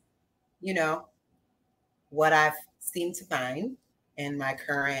is, you know, what I've seemed to find in my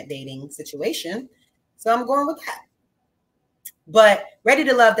current dating situation. So I'm going with that. But Ready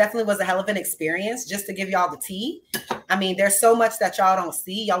to Love definitely was a hell of an experience. Just to give y'all the tea, I mean, there's so much that y'all don't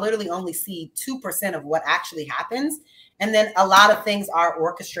see. Y'all literally only see 2% of what actually happens. And then a lot of things are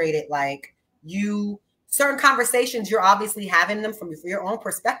orchestrated. Like, certain conversations, you're obviously having them from your own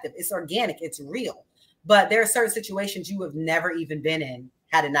perspective. It's organic. It's real. But there are certain situations you have never even been in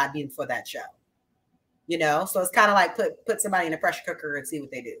had it not been for that show. You know? So it's kind of like put somebody in a pressure cooker and see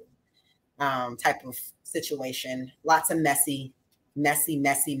what they do. Type of situation. Lots of messy.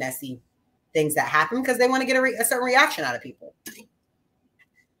 things that happen because they want to get a certain reaction out of people.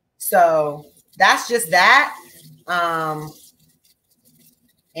 So that's just that.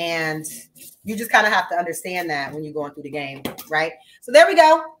 And you just kind of have to understand that when you're going through the game, right? So there we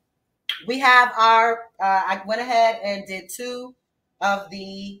go. We have our, I went ahead and did 2 of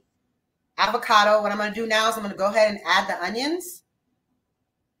the avocado. What I'm going to do now is I'm going to go ahead and add the onions.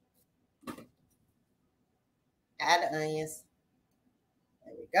 Add the onions.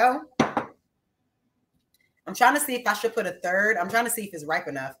 There we go. I'm trying to see if I should put a third. I'm trying to see if it's ripe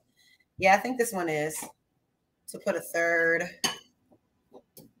enough. Yeah, I think this one is. To put a third.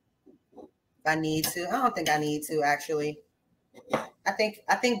 If I need to. I don't think I need to, actually. I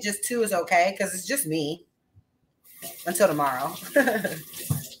think just 2 is okay because it's just me until tomorrow.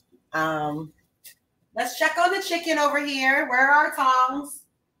 Let's check on the chicken over here. Where are our tongs?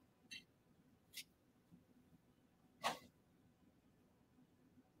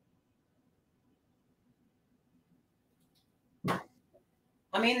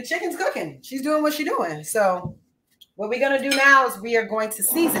 I mean, the chicken's cooking. She's doing what she's doing. So what we're going to do now is we are going to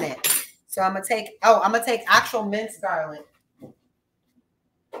season it. So I'm going to take actual minced garlic.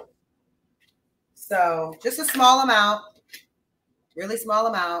 So just a small amount, really small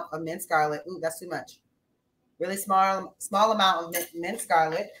amount of minced garlic. Ooh, that's too much. Really small amount of minced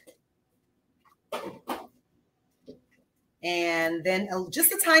garlic. And then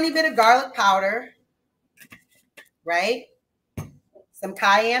just a tiny bit of garlic powder, right? Some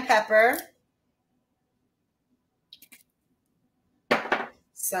cayenne pepper.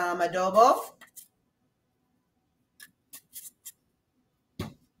 Some adobo.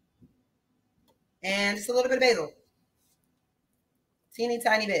 And just a little bit of basil. Teeny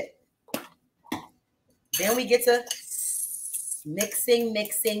tiny bit. Then we get to mixing.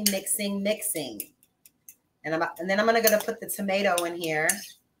 And then I'm gonna put the tomato in here.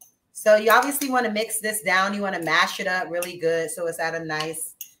 So you obviously want to mix this down. You want to mash it up really good so it's at a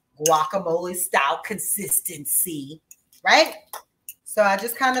nice guacamole style consistency, right? So I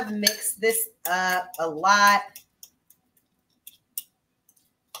just kind of mix this up a lot.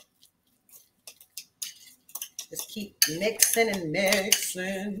 Just keep mixing and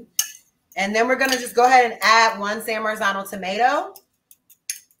mixing. And then we're going to just go ahead and add 1 San Marzano tomato.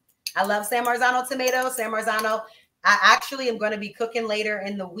 I love San Marzano tomato. San Marzano, I actually am going to be cooking later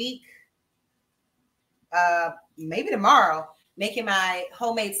in the week, maybe tomorrow, making my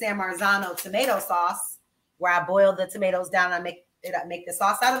homemade San Marzano tomato sauce where I boil the tomatoes down and I make the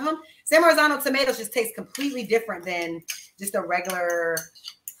sauce out of them. San Marzano tomatoes just taste completely different than just a regular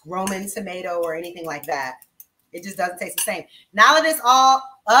Roman tomato or anything like that. It just doesn't taste the same. Now that it's all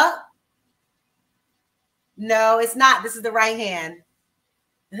up, no, it's not. This is the right hand.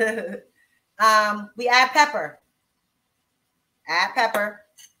 We add pepper. Add pepper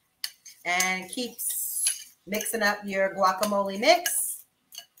and keep mixing up your guacamole mix.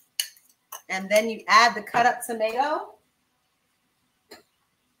 And then you add the cut up tomato.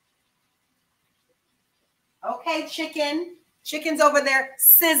 Okay, chicken. Chicken's over there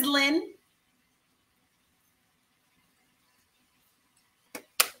sizzling.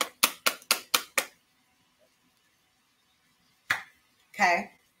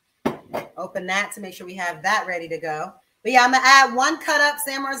 Okay. Open that to make sure we have that ready to go. But yeah, I'm going to add 1 cut up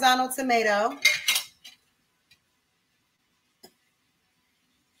San Marzano tomato.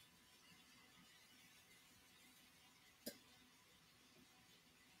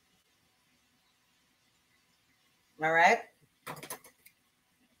 All right.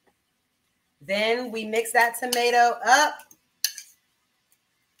 Then we mix that tomato up.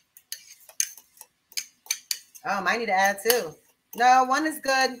 Oh, I might need to add 2. No, 1 is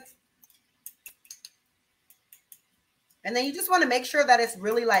good. And then you just want to make sure that it's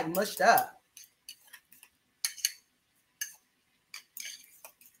really like mushed up.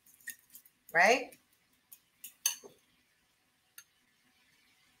 Right?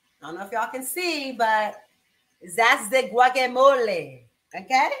 I don't know if y'all can see, but that's the guacamole.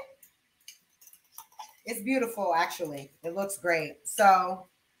 Okay? It's beautiful, actually. It looks great. So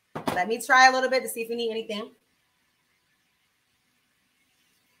let me try a little bit to see if we need anything.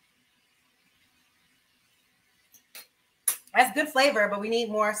 That's good flavor, but we need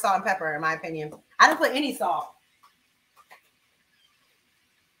more salt and pepper, in my opinion. I didn't put any salt.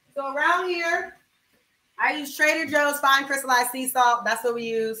 So around here, I use Trader Joe's fine crystallized sea salt. That's what we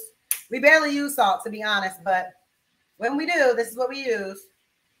use. We barely use salt, to be honest, but when we do, this is what we use.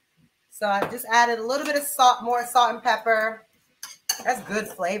 So I just added a little bit of salt, more salt and pepper. That's good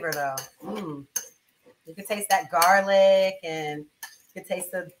flavor, though. You can taste that garlic, and you can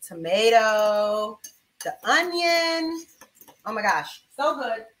taste the tomato, the onion. Oh my gosh, so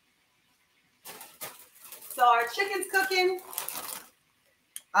good. So our chicken's cooking.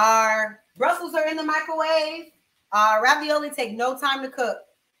 Our Brussels are in the microwave. Our ravioli take no time to cook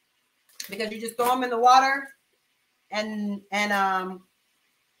because you just throw them in the water and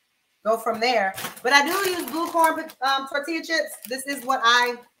go from there. But I do use blue corn tortilla chips. This is what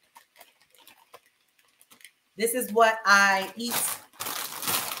I eat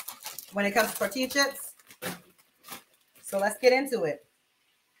when it comes to tortilla chips. So let's get into it.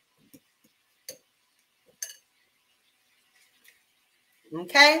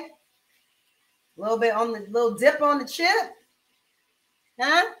 Okay. A little bit on the little dip on the chip.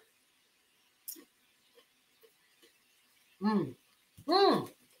 Huh?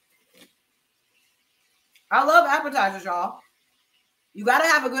 I love appetizers, y'all. You got to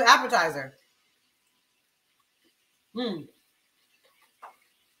have a good appetizer.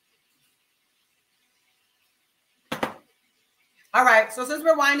 All right. So since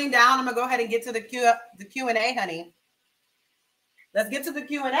we're winding down, I'm going to go ahead and get to the Q&A, honey. Let's get to the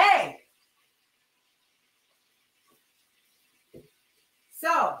Q&A.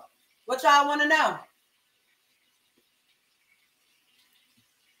 So, what y'all want to know?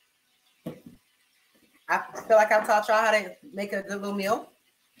 I feel like I've taught y'all how to make a good little meal.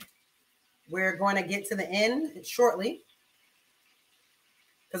 We're going to get to the end shortly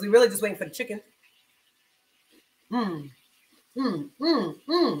because we're really just waiting for the chicken.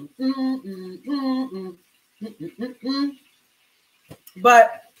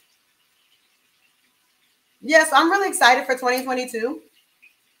 But yes, I'm really excited for 2022.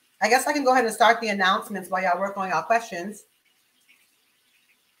 I guess I can go ahead and start the announcements while y'all work on y'all questions.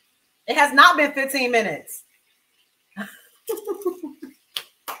 It has not been 15 minutes.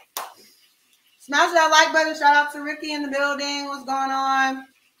 Smash that like button. Shout out to Ricky in the building. What's going on?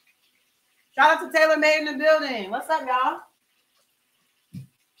 Shout out to Taylor Made in the building. What's up, y'all?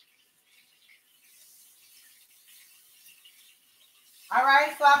 All right,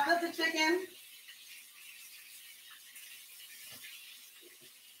 so I flipped the chicken.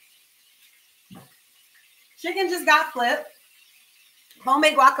 Chicken just got flipped.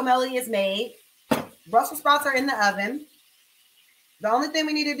 Homemade guacamole is made. Brussels sprouts are in the oven. The only thing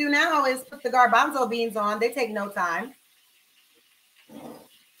we need to do now is put the garbanzo beans on. They take no time.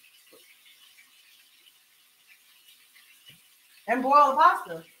 And boil the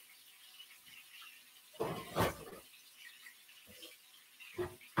pasta.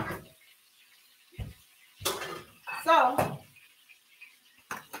 So,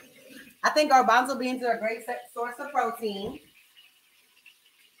 I think garbanzo beans are a great source of protein.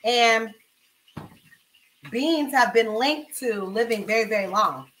 And beans have been linked to living very, very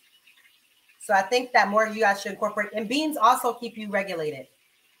long. So I think that more of you guys should incorporate. And beans also keep you regulated.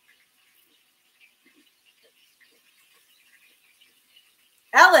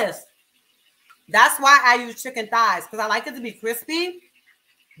 Ellis, that's why I use chicken thighs, because I like it to be crispy,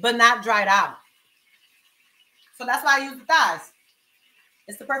 but not dried out. So that's why I use the thighs.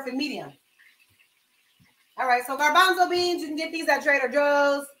 It's the perfect medium. All right, so garbanzo beans, you can get these at Trader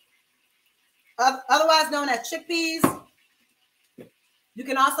Joe's, otherwise known as chickpeas. You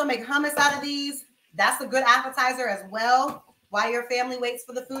can also make hummus out of these. That's a good appetizer as well while your family waits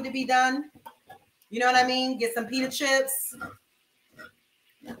for the food to be done. You know what I mean? Get some pita chips.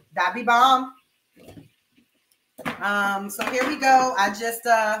 That'd be bomb. So here we go. I just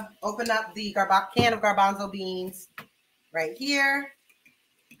opened up the can of garbanzo beans right here.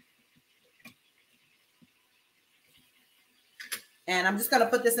 And I'm just going to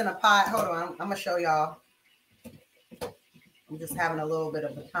put this in a pot. Hold on. I'm going to show y'all. I'm just having a little bit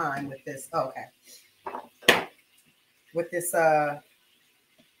of a time with this. Oh, okay. With this. All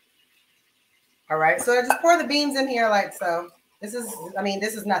right. So I just pour the beans in here like so. This is, I mean,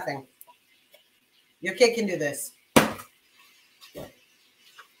 this is nothing. Your kid can do this.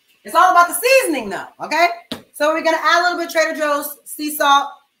 It's all about the seasoning though. Okay. So we're going to add a little bit of Trader Joe's sea salt.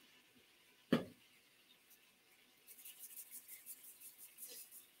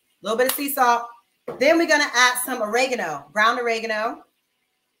 A little bit of sea salt. Then we're going to add some oregano, ground oregano.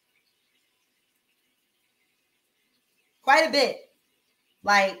 Quite a bit.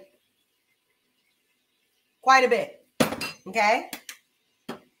 Like, quite a bit. Okay.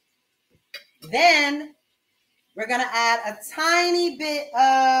 Then we're going to add a tiny bit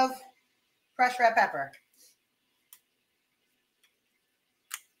of crushed red pepper.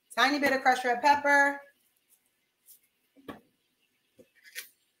 Tiny bit of crushed red pepper.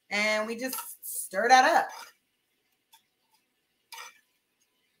 And we just stir that up.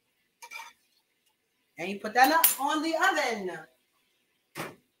 And you put that up on the oven.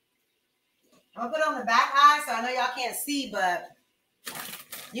 I'll put it on the back eye so I know y'all can't see, but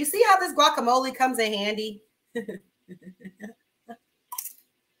you see how this guacamole comes in handy?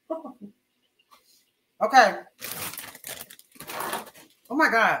 Okay. Oh my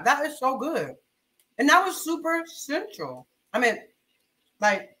God, that is so good. And that was super central. I mean,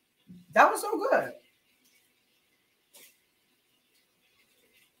 like, that was so good.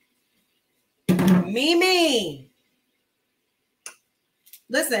 Mimi.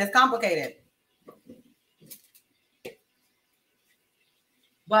 Listen, it's complicated.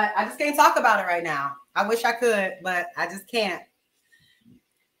 But I just can't talk about it right now. I wish I could, but I just can't.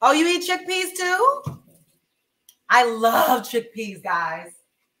 Oh, you eat chickpeas too? I love chickpeas, guys.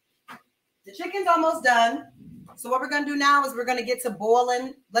 The chicken's almost done. So what we're gonna do now is we're gonna get to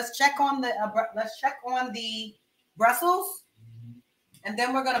boiling. Let's check on the Brussels, and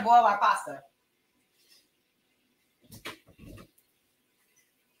then we're gonna boil our pasta.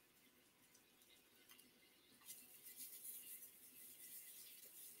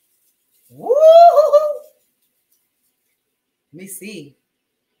 Woo! Let me see.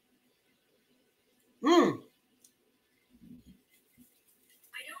 I don't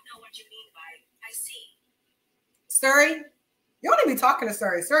know what you mean by I see. Surrey, you don't even be talking to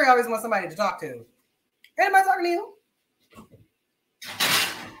Surrey. Surrey always wants somebody to talk to. Anybody talking to you?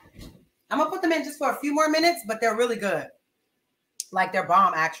 I'm gonna put them in just for a few more minutes, but they're really good. Like they're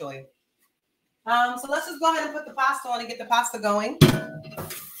bomb, actually. So let's just go ahead and put the pasta on and get the pasta going.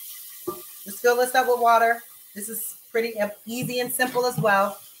 Just fill this up with water. This is pretty easy and simple as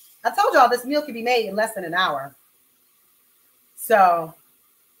well. I told y'all this meal can be made in less than an hour. So,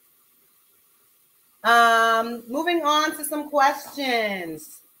 moving on to some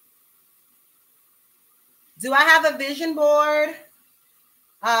questions. Do I have a vision board?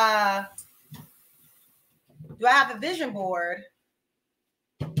 Do I have a vision board?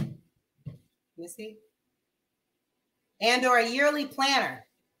 Let me see. And or a yearly planner?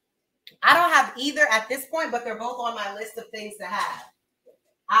 I don't have either at this point, but they're both on my list of things to have.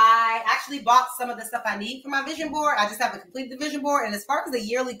 I actually bought some of the stuff I need for my vision board. I just haven't completed the vision board. And as far as the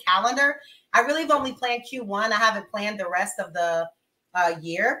yearly calendar, I really have only planned Q1. I haven't planned the rest of the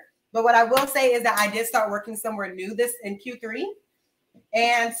year. But what I will say is that I did start working somewhere new this in Q3.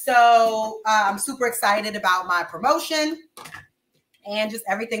 And so I'm super excited about my promotion and just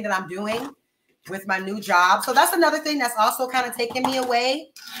everything that I'm doing with my new job. So that's another thing that's also kind of taking me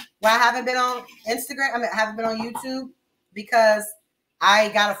away where I haven't been on Instagram. I mean, I haven't been on YouTube because I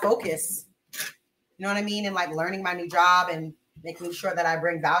got to focus, you know what I mean? And like learning my new job and making sure that I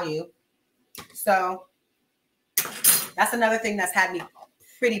bring value. So that's another thing that's had me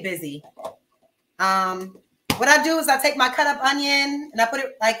pretty busy. What I do is I take my cut up onion and I put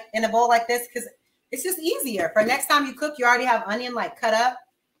it like in a bowl like this because it's just easier. For next time you cook, you already have onion like cut up.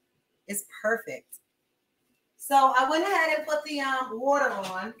 It's perfect. So I went ahead and put the water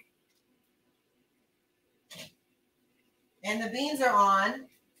on. And the beans are on.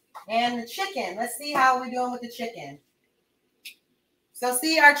 And the chicken. Let's see how we're doing with the chicken. So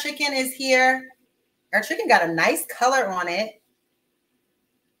see, our chicken is here. Our chicken got a nice color on it.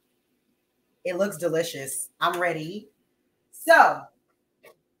 It looks delicious. I'm ready. So,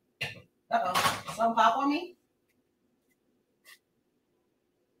 something pop on me?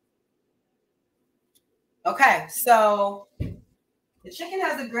 Okay, so the chicken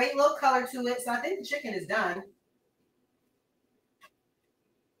has a great little color to it. So I think the chicken is done.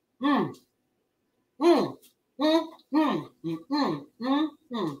 Mmm. Mmm. Mmm. Mmm. Mmm. Mmm.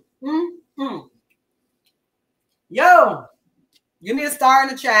 Mmm. Mmm. Mmm. Yo, give me a star in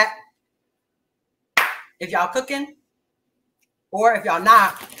the chat if y'all cooking, or if y'all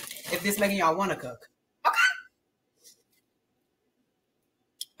not, if this making y'all want to cook. Okay.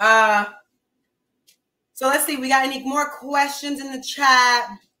 So let's see. We got any more questions in the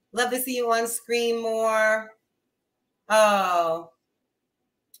chat? Love to see you on screen more. Oh,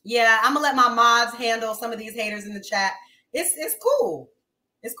 yeah. I'm gonna let my mods handle some of these haters in the chat. It's cool.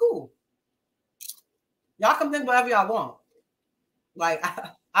 It's cool. Y'all can think whatever y'all want. Like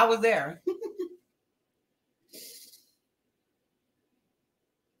I was there.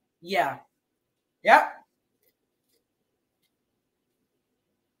 Yeah. Yep.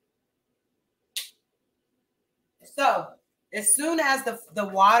 So as soon as the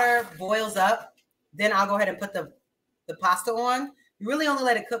water boils up, then I'll go ahead and put the pasta on. You really only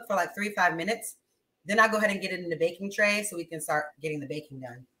let it cook for like 3-5 minutes. Then I'll go ahead and get it in the baking tray so we can start getting the baking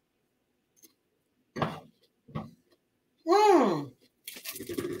done. Mmm.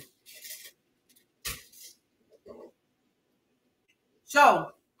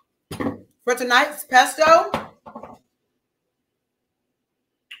 So for tonight's pesto,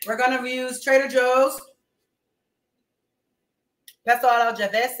 we're gonna use Trader Joe's pesto alla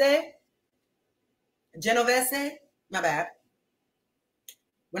genovese. Genovese, my bad.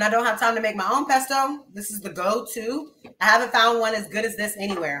 When I don't have time to make my own pesto, this is the go-to. I haven't found one as good as this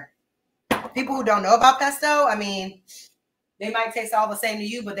anywhere. People who don't know about pesto, I mean, they might taste all the same to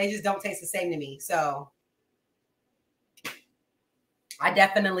you, but they just don't taste the same to me. So I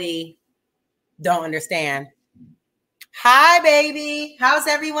definitely don't understand. Hi, baby. How's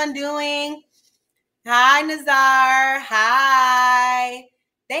everyone doing? Hi, Nazar. Hi.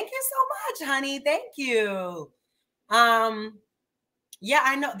 Thank you so much, honey. Thank you. Yeah,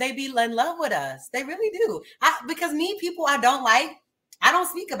 I know they be in love with us. They really do. Because me, people I don't like, I don't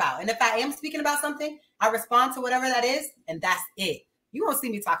speak about. And if I am speaking about something, I respond to whatever that is, and that's it. You won't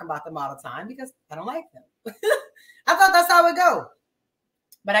see me talking about them all the time because I don't like them. I thought that's how it go,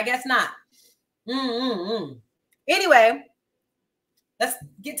 but I guess not. Anyway, let's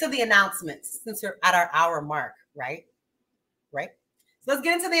get to the announcements since we're at our hour mark, right? Right? So let's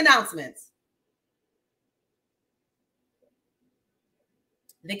get into the announcements.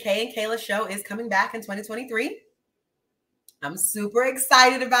 The Kay and Kayla show is coming back in 2023. I'm super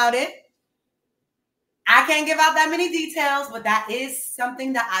excited about it. I can't give out that many details, but that is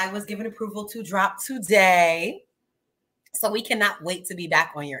something that I was given approval to drop today. So we cannot wait to be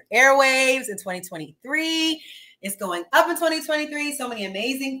back on your airwaves in 2023. It's going up in 2023. So many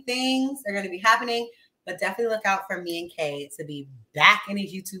amazing things are going to be happening, but definitely look out for me and Kay to be back in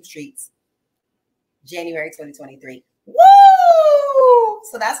these YouTube streets January 2023. Woo!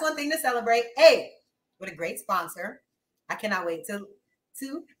 So that's one thing to celebrate. Hey, what a great sponsor. I cannot wait to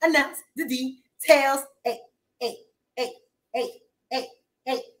announce the details. Hey.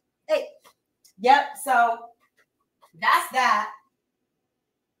 Yep, so that's that.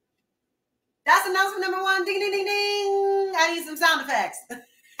 That's announcement number one. Ding, ding, ding, ding. I need some sound effects.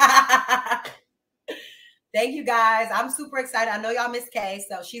 Thank you, guys. I'm super excited. I know y'all miss Kay,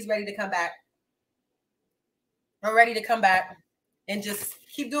 so she's ready to come back. We're ready to come back and just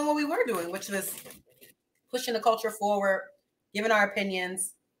keep doing what we were doing, which was pushing the culture forward, giving our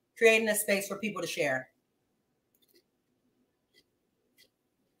opinions, creating a space for people to share.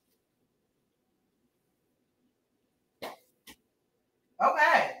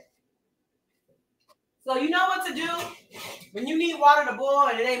 Okay. So you know what to do when you need water to boil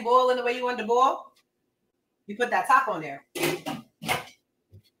and it ain't boiling the way you want it to boil? You put that top on there.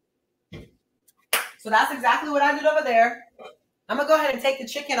 So that's exactly what I did over there. I'm going to go ahead and take the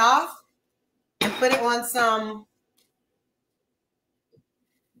chicken off and put it on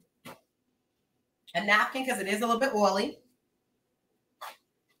a napkin because it is a little bit oily.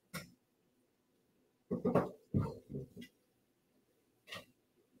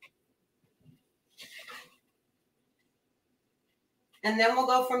 And then we'll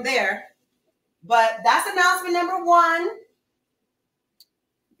go from there. But that's announcement number one.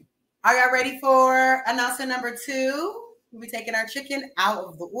 Are y'all ready for announcement number two? We'll be taking our chicken out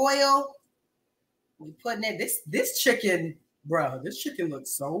of the oil. We're putting it, this chicken, bro, this chicken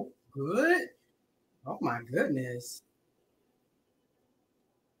looks so good. Oh my goodness.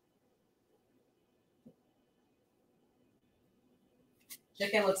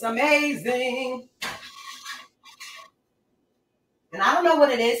 Chicken looks amazing. And I don't know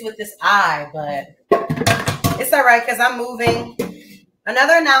what it is with this eye, but it's all right because I'm moving.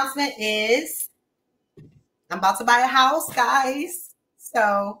 Another announcement is I'm about to buy a house, guys.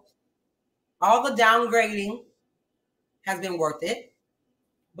 So all the downgrading has been worth it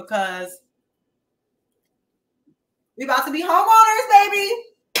because we're about to be homeowners, baby.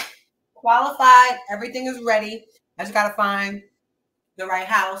 Qualified. Everything is ready. I just got to find the right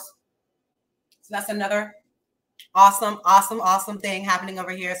house. So that's another awesome thing happening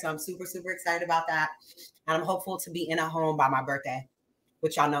over here. So I'm super excited about that. And I'm hopeful to be in a home by my birthday,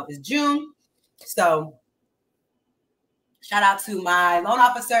 which y'all know is June. So shout out to my loan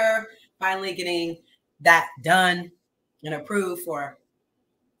officer finally getting that done and approved for a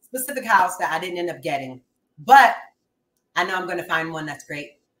specific house that I didn't end up getting. But I know I'm going to find one that's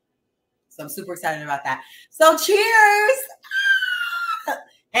great. So I'm super excited about that. So cheers.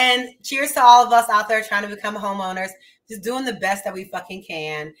 And cheers to all of us out there trying to become homeowners, just doing the best that we fucking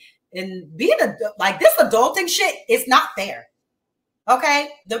can. And being like this adulting shit, it's not fair. Okay?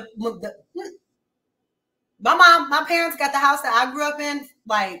 My parents got the house that I grew up in,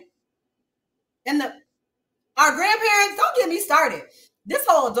 like, and our grandparents, don't get me started. This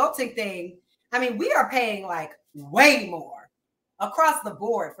whole adulting thing, I mean, we are paying like way more across the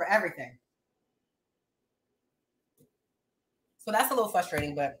board for everything. So that's a little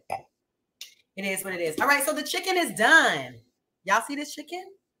frustrating, but it is what it is. All right, so the chicken is done. Y'all see this chicken?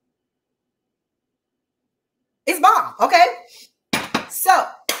 It's bomb, okay? So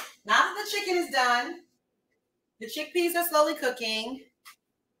Now that the chicken is done, the chickpeas are slowly cooking.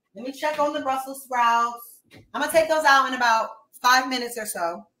 Let me check on the Brussels sprouts. I'm going to take those out in about 5 minutes or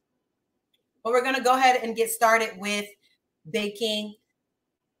so. But we're going to go ahead and get started with baking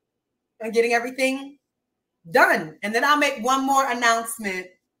and getting everything done. And then I'll make one more announcement.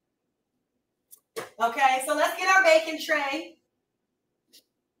 Okay, so let's get our baking tray.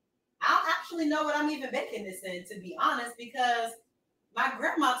 I don't actually know what I'm even baking this in, to be honest, because my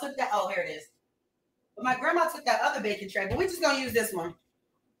grandma took that. Oh, here it is. But my grandma took that other baking tray, but we're just going to use this one.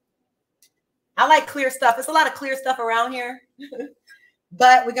 I like clear stuff. There's a lot of clear stuff around here.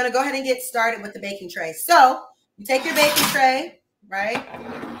 But we're going to go ahead and get started with the baking tray. So you take your baking tray, right?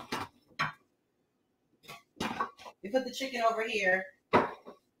 You put the chicken over here.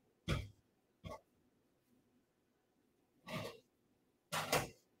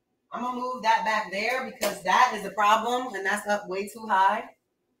 I'm going to move that back there because that is a problem and that's up way too high.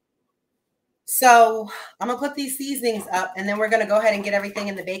 So I'm going to put these seasonings up and then we're going to go ahead and get everything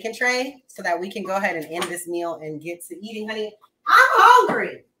in the baking tray so that we can go ahead and end this meal and get to eating, honey. I'm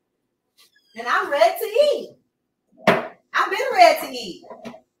hungry and I'm ready to eat. I've been ready to eat.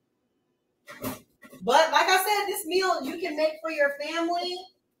 But like I said, this meal you can make for your family.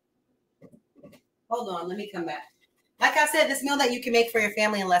 Hold on, let me come back. Like I said, this meal that you can make for your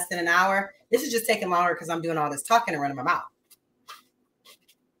family in less than an hour. This is just taking longer because I'm doing all this talking and running my mouth.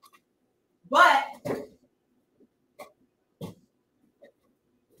 But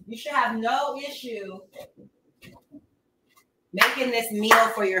you should have no issue making this meal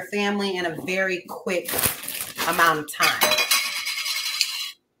for your family in a very quick amount of time.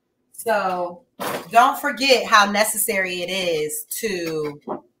 So don't forget how necessary it is to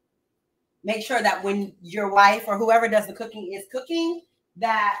make sure that when your wife or whoever does the cooking is cooking,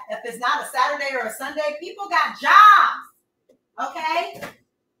 that if it's not a Saturday or a Sunday, people got jobs, okay?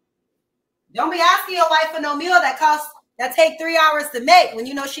 Don't be asking your wife for no meal that take 3 hours to make when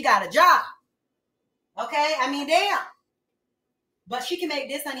you know she got a job, okay? I mean, damn. But she can make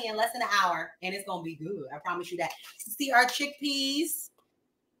this, honey, in less than an hour, and it's going to be good. I promise you that. See our chickpeas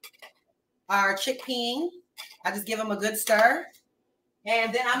are chickpeaing. I just give them a good stir.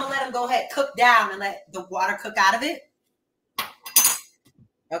 And then I'm going to let them go ahead, cook down, and let the water cook out of it.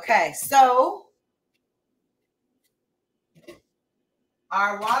 Okay, so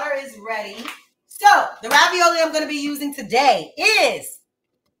our water is ready. So the ravioli I'm going to be using today is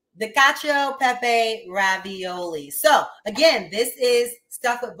the cacio pepe ravioli. So again, this is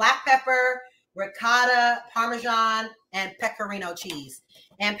stuffed with black pepper, ricotta, parmesan, and pecorino cheese.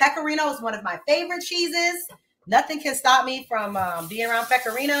 And pecorino is one of my favorite cheeses. Nothing can stop me from being around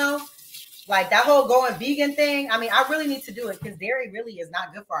pecorino. Like that whole going vegan thing. I mean, I really need to do it because dairy really is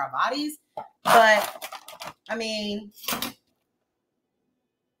not good for our bodies. But I mean,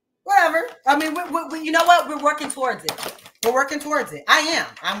 whatever. I mean, we you know what? We're working towards it. We're working towards it.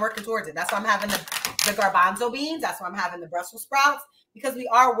 I'm working towards it. That's why I'm having the garbanzo beans. That's why I'm having the Brussels sprouts, because we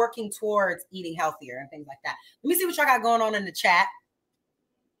are working towards eating healthier and things like that. Let me see what y'all got going on in the chat.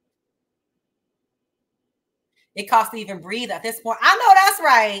 It costs to even breathe at this point. I know that's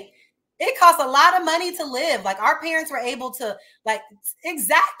right. It costs a lot of money to live. Like our parents were able to, like,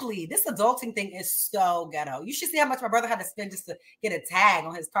 exactly. This adulting thing is so ghetto. You should see how much my brother had to spend just to get a tag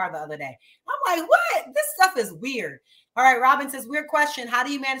on his car the other day. I'm like, what? This stuff is weird. All right, Robin says, weird question. How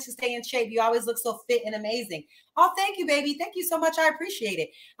do you manage to stay in shape? You always look so fit and amazing. Oh, thank you, baby. Thank you so much. I appreciate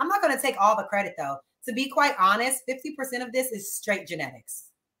it. I'm not going to take all the credit, though. To be quite honest, 50% of this is straight genetics.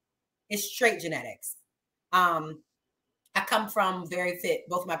 It's straight genetics. I come from very fit.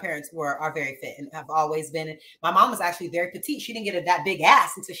 Both of my parents are very fit and have always been. My mom was actually very petite. She didn't get that big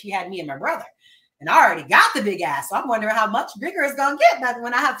ass until she had me and my brother. And I already got the big ass. So I'm wondering how much bigger it's going to get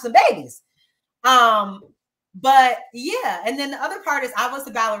when I have some babies. But yeah. And then the other part is I was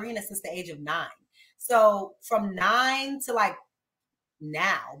a ballerina since the age of 9. So from 9 to like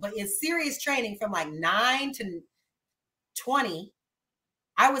now, but in serious training from like 9 to 20,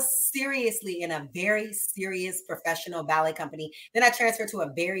 I was seriously in a very serious professional ballet company. Then I transferred to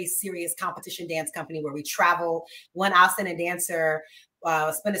a very serious competition dance company where we travel. One outstanding dancer,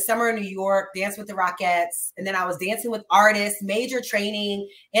 spent a summer in New York, danced with the Rockettes. And then I was dancing with artists, major training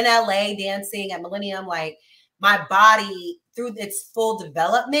in LA, dancing at Millennium. Like my body through its full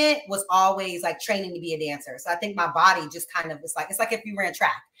development was always like training to be a dancer. So I think my body just kind of, it's like if you ran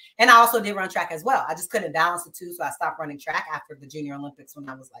track. And I also did run track as well. I just couldn't balance the two. So I stopped running track after the Junior Olympics when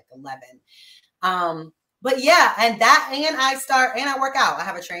I was like 11. But yeah, and I work out. I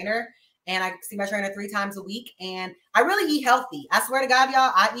have a trainer and I see my trainer 3 times a week. And I really eat healthy. I swear to God,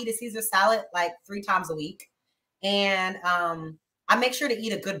 y'all, I eat a Caesar salad like 3 times a week. And I make sure to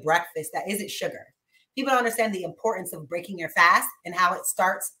eat a good breakfast that isn't sugar. People don't understand the importance of breaking your fast and how it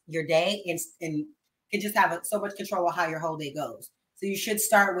starts your day and can just have so much control of how your whole day goes. So you should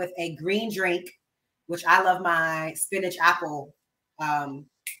start with a green drink, which I love my spinach apple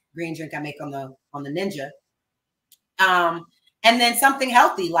green drink I make on the Ninja. And then something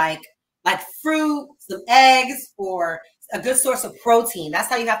healthy like fruit, some eggs, or a good source of protein. That's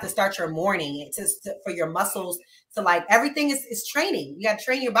how you have to start your morning. It's just for your muscles to like everything is training. You got to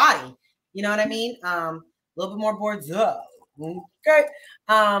train your body. You know what I mean? A little bit more boards up. Okay.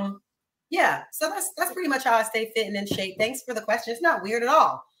 Yeah. So that's pretty much how I stay fit and in shape. Thanks for the question. It's not weird at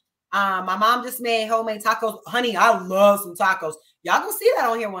all. My mom just made homemade tacos. Honey, I love some tacos. Y'all go see that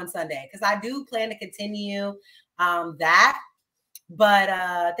on here one Sunday because I do plan to continue that.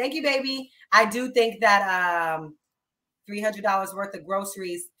 But thank you, baby. I do think that $300 worth of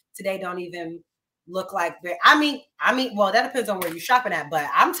groceries today don't even look like. I mean, well, that depends on where you're shopping at. But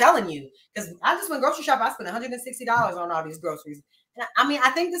I'm telling you, because I just went grocery shopping, I spent $160 on all these groceries. And I mean,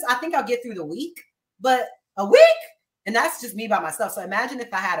 I think I'll get through the week, but a week, and that's just me by myself. So imagine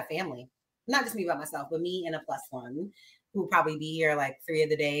if I had a family, not just me by myself, but me and a plus one who would probably be here like 3 of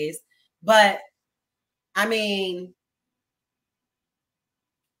the days. But I mean,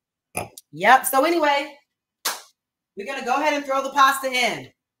 yep. So anyway, we're going to go ahead and throw the pasta in.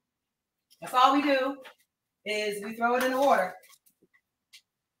 That's all we do is we throw it in order.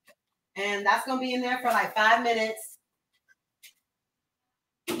 And that's going to be in there for like 5 minutes.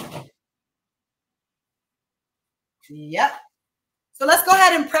 Yep. So let's go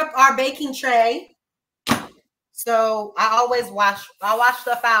ahead and prep our baking tray. So I'll wash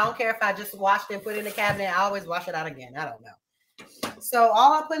stuff out. I don't care if I just washed it and put it in the cabinet. I always wash it out again. I don't know. So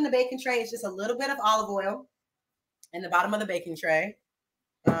all I put in the baking tray is just a little bit of olive oil in the bottom of the baking tray.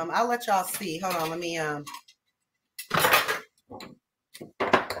 I'll let y'all see. Hold on, let me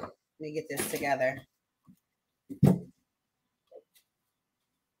get this together.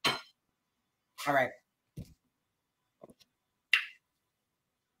 All right.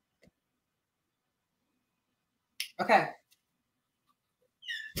 Okay.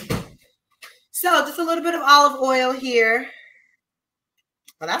 So just a little bit of olive oil here.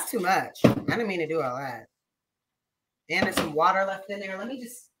 Well, that's too much. I didn't mean to do all that. And there's some water left in there. Let me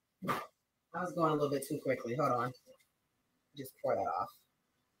just, I was going a little bit too quickly. Hold on. Just pour that off.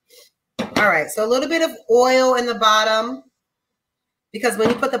 All right. So a little bit of oil in the bottom because when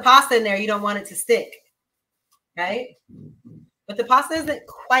you put the pasta in there, you don't want it to stick. Right? But the pasta isn't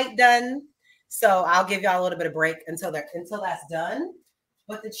quite done. So I'll give y'all a little bit of break until that's done.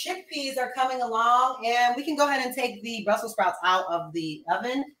 But the chickpeas are coming along and we can go ahead and take the Brussels sprouts out of the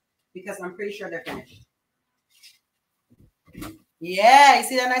oven because I'm pretty sure they're finished. Yeah, you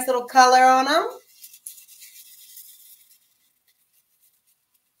see that nice little color on them?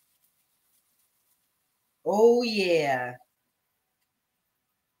 Oh, yeah.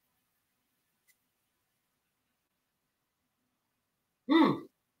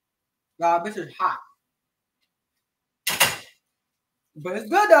 God, this is hot. But it's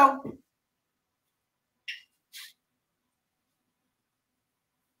good, though.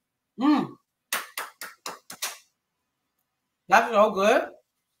 That's so good.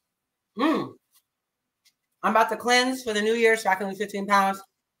 I'm about to cleanse for the new year so I can lose 15 pounds.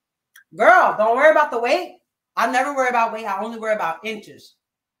 Girl, don't worry about the weight. I never worry about weight. I only worry about inches.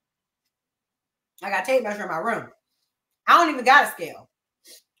 I got a tape measure in my room. I don't even got a scale,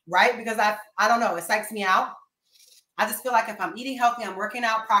 right? Because I don't know. It psychs me out. I just feel like if I'm eating healthy, I'm working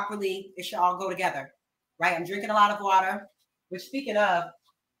out properly, it should all go together, right? I'm drinking a lot of water, which speaking of,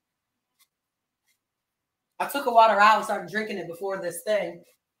 I took a water out and started drinking it before this thing.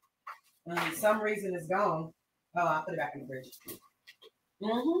 And some reason it's gone. Oh, I'll put it back in the fridge.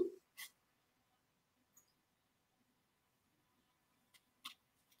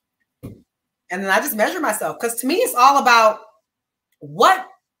 And then I just measure myself because to me, it's all about what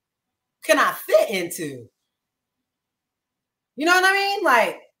can I fit into? You know what I mean?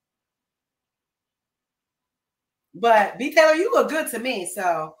 Like, but B. Taylor, you look good to me.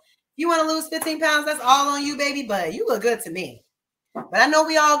 So if you want to lose 15 pounds, that's all on you, baby. But you look good to me. But I know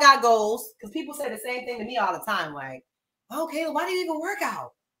we all got goals because people say the same thing to me all the time. Like, oh, Kayla, why do you even work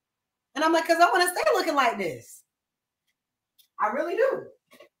out? And I'm like, because I want to stay looking like this. I really do.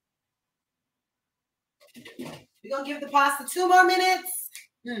 We're going to give the pasta 2 more minutes.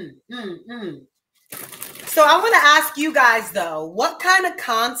 So I want to ask you guys, though, what kind of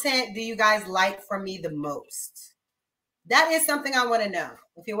content do you guys like from me the most? That is something I want to know.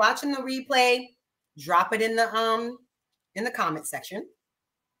 If you're watching the replay, drop it in the comment section.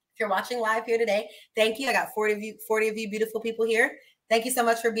 If you're watching live here today, thank you. I got 40 of you beautiful people here. Thank you so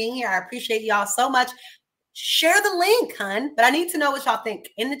much for being here. I appreciate y'all so much. Share the link, hun. But I need to know what y'all think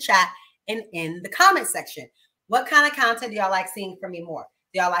in the chat and in the comment section. What kind of content do y'all like seeing from me more?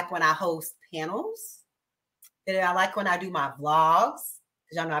 Do y'all like when I host panels? Do y'all like when I do my vlogs?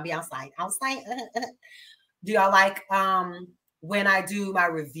 Because y'all know I be outside. Do y'all like when I do my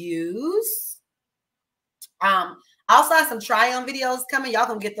reviews? I also have some try-on videos coming. Y'all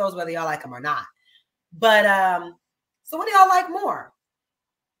can get those whether y'all like them or not. But so what do y'all like more?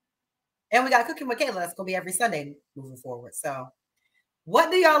 And we got Cooking with Kayla. That's going to be every Sunday moving forward. So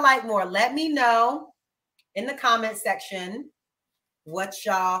what do y'all like more? Let me know in the comment section what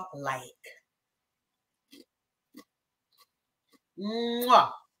y'all like.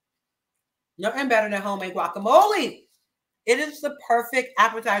 Mwah. Nothing better than homemade guacamole. It is the perfect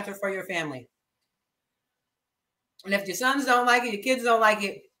appetizer for your family. And if your sons don't like it, your kids don't like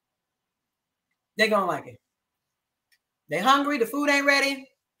it, they're going to like it. They're hungry. The food ain't ready.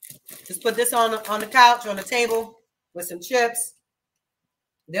 Just put this on the couch, on the table with some chips.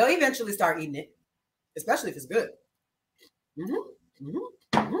 They'll eventually start eating it, especially if it's good.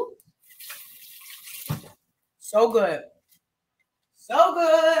 So good. So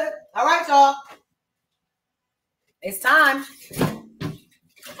good. All right, y'all. It's time.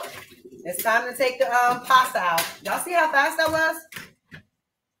 It's time to take the pasta out. Y'all see how fast that was?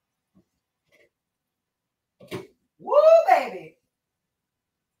 Woo, baby.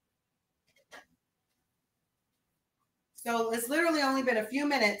 So it's literally only been a few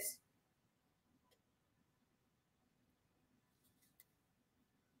minutes.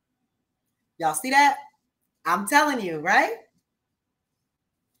 Y'all see that? I'm telling you, right?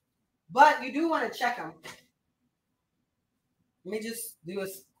 But you do want to check them. Let me just do a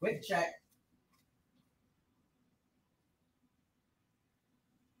quick check.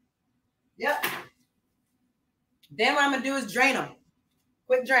 Yep. Then what I'm going to do is drain them.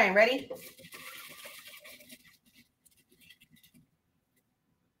 Quick drain. Ready?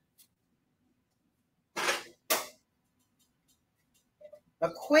 A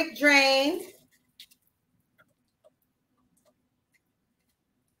quick drain.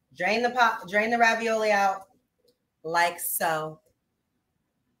 Drain the ravioli out like so.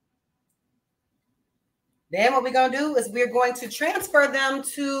 Then what we're going to do is we're going to transfer them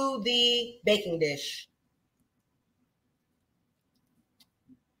to the baking dish.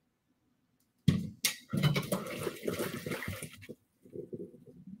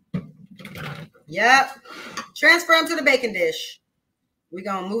 Yep. Transfer them to the baking dish. We're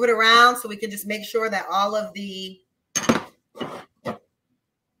going to move it around so we can just make sure that all of the...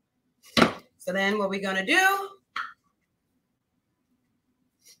 So then what we're going to do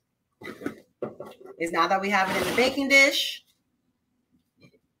is now that we have it in the baking dish,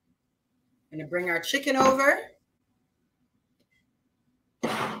 I'm going to bring our chicken over.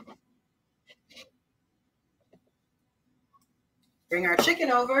 Bring our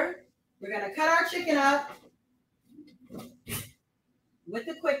chicken over. We're going to cut our chicken up with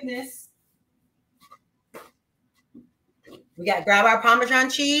the quickness. We got to grab our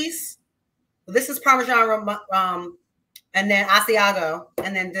Parmesan cheese. This is Parmesan and then Asiago,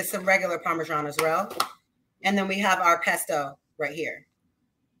 and then just some regular Parmesan as well. And then we have our pesto right here.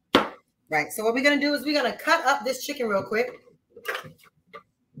 Right. So what we're going to do is we're going to cut up this chicken real quick.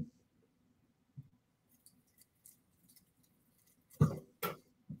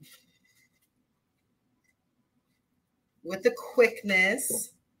 With the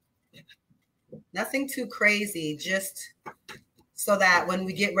quickness. Nothing too crazy, just so that when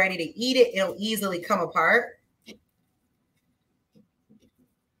we get ready to eat it, it'll easily come apart.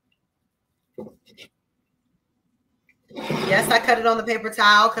 Yes, I cut it on the paper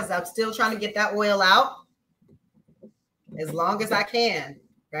towel because I'm still trying to get that oil out as long as I can,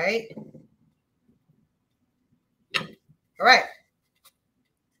 right? All right.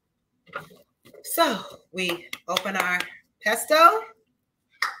 So we open our pesto.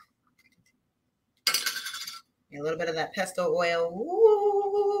 A little bit of that pesto oil.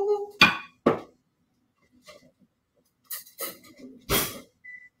 Ooh.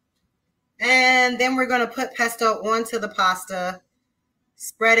 And then we're going to put pesto onto the pasta.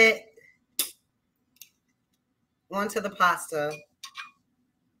 Spread it onto the pasta.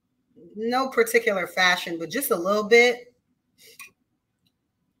 No particular fashion, but just a little bit.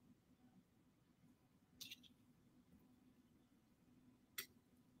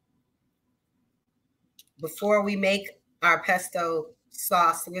 Before we make our pesto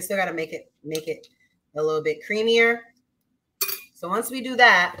sauce, we still got to make it a little bit creamier. So once we do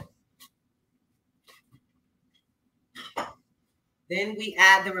that, Then we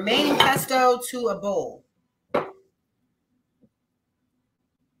add the remaining pesto to a bowl.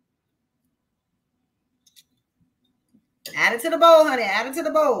 Add it to the bowl, honey. Add it to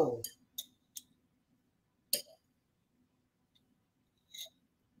the bowl.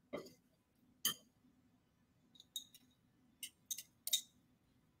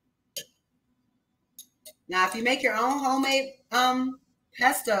 Now, if you make your own homemade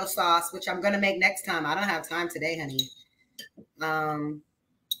pesto sauce, which I'm going to make next time. I don't have time today, honey.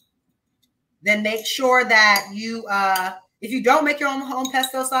 Then make sure that you, if you don't make your own home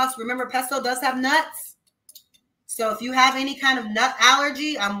pesto sauce, remember pesto does have nuts. So if you have any kind of nut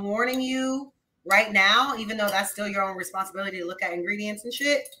allergy, I'm warning you right now, even though that's still your own responsibility to look at ingredients and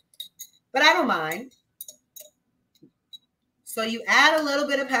shit. But I don't mind. So you add a little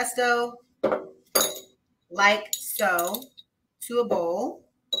bit of pesto, like so, to a bowl.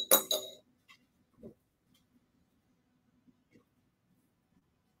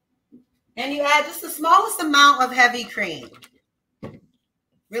 And you add just the smallest amount of heavy cream.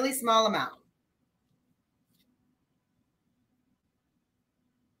 Really small amount.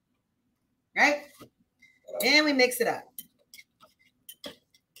 Right? And we mix it up.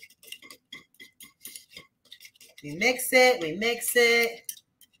 We mix it.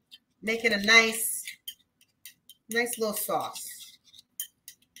 Make it a nice little sauce.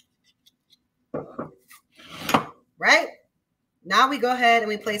 Right? Now we go ahead and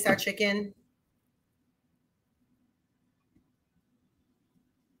we place our chicken.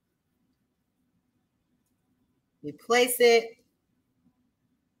 We place it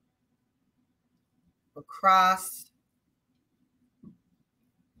across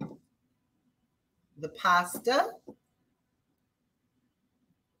the pasta.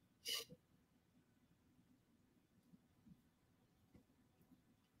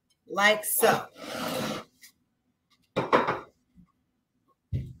 Like so.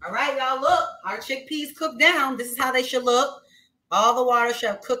 All right, y'all, look, our chickpeas cooked down. This is how they should look. All the water should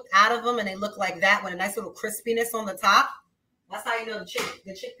have cooked out of them, and they look like that with a nice little crispiness on the top. That's how you know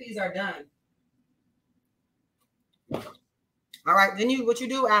the chickpeas are done. All right, then what you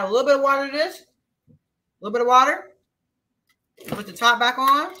do, add a little bit of water to this. A little bit of water. Put the top back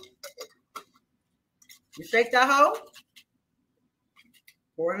on. You shake that hoe.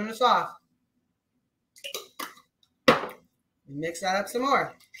 Pour it in the sauce. Mix that up some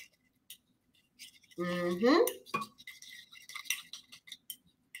more.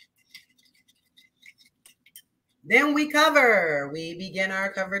 Then we cover. We begin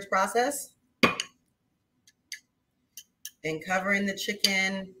our coverage process. And covering the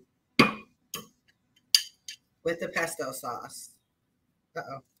chicken with the pesto sauce.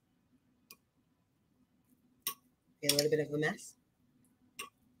 Uh-oh. Okay, a little bit of a mess.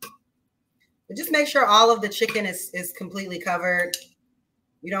 But just make sure all of the chicken is completely covered.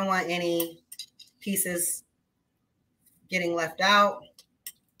 You don't want any pieces getting left out.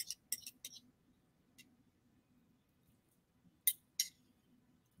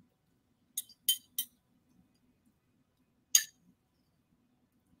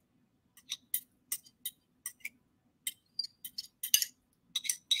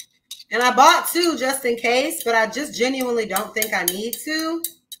 And I bought two just in case, but I just genuinely don't think I need to.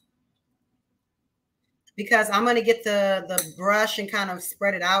 Because I'm going to get the brush and kind of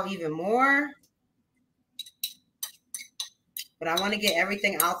spread it out even more. But I want to get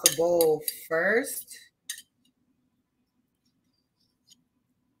everything out the bowl first.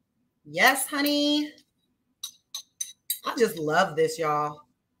 Yes, honey. I just love this, y'all.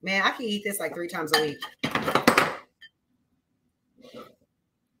 Man, I can eat this like 3 times a week.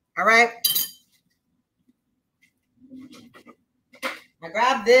 All right. I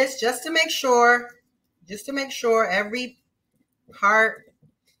grabbed this just to make sure every part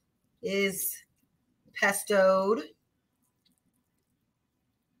is pestoed.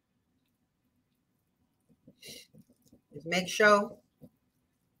 Just make sure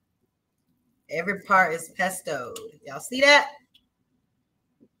every part is pestoed. Y'all see that?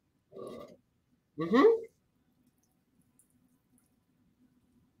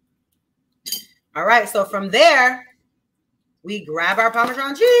 All right, so from there, we grab our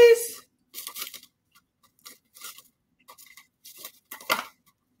Parmesan cheese.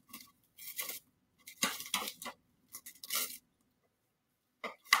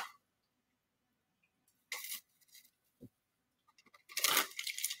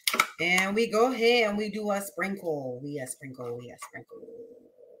 And we go ahead and we do a sprinkle. We sprinkle.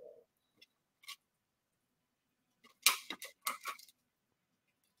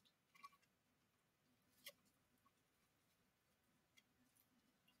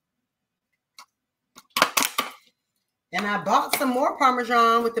 And I bought some more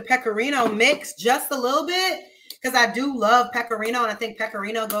Parmesan with the Pecorino mix just a little bit because I do love Pecorino. And I think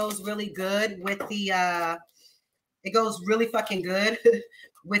Pecorino goes really good with the, it goes really fucking good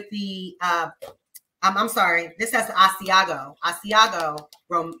with the, I'm sorry. This has the Asiago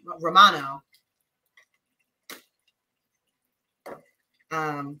Romano.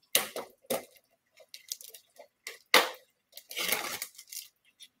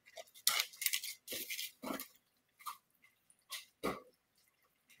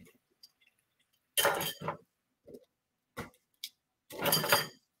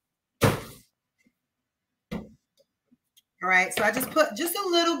 All right, so I just put just a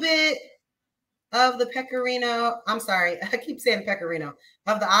little bit of the Pecorino. I'm sorry, I keep saying Pecorino.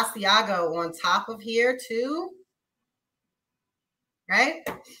 Of the Asiago on top of here too. Right?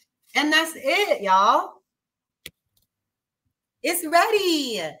 And that's it, y'all. It's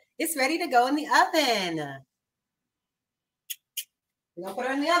ready. It's ready to go in the oven. We're gonna put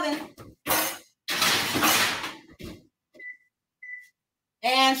her in the oven.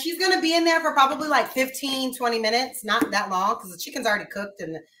 And she's going to be in there for probably like 15, 20 minutes. Not that long because the chicken's already cooked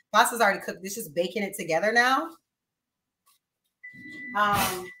and the pasta's already cooked. It's just baking it together now.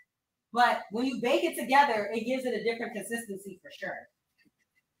 But when you bake it together, it gives it a different consistency for sure.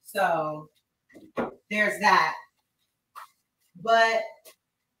 So there's that. But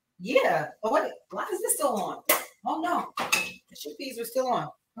yeah. Oh, wait. Why is this still on? Oh, no. The chickpeas are still on.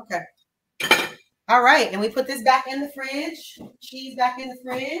 Okay. All right, and we put this back in the fridge. Cheese back in the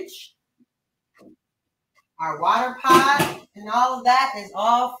fridge. Our water pot and all of that is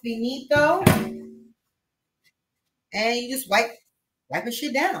all finito. And you just wipe the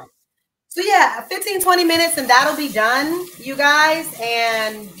shit down. So yeah, 15, 20 minutes and that'll be done, you guys,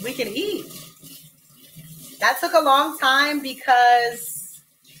 and we can eat. That took a long time because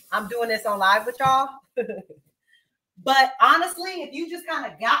I'm doing this on live with y'all. But honestly, if you just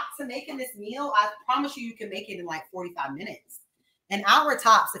kind of got to making this meal, I promise you can make it in like 45 minutes. An hour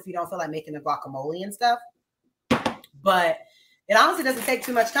tops if you don't feel like making the guacamole and stuff. But it honestly doesn't take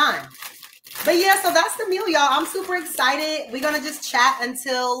too much time. But yeah, so that's the meal, y'all. I'm super excited. We're going to just chat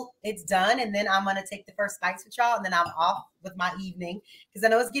until it's done. And then I'm going to take the first bites with y'all. And then I'm off with my evening. Because I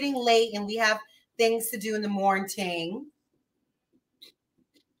know it's getting late and we have things to do in the morning.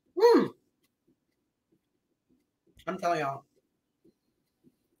 I'm telling y'all.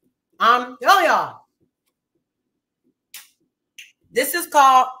 This is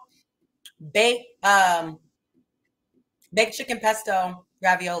called baked chicken pesto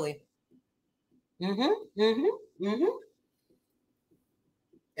ravioli.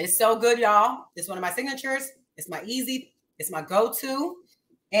 It's so good, y'all. It's one of my signatures. It's my easy. It's my go-to.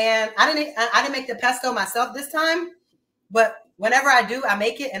 And I didn't make the pesto myself this time, but whenever I do, I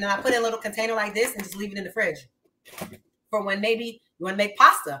make it and then I put it in a little container like this and just leave it in the fridge for when maybe you want to make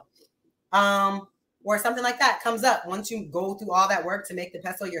pasta. Or something like that comes up. Once you go through all that work to make the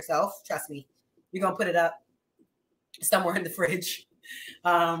pesto yourself, trust me, you're going to put it up somewhere in the fridge.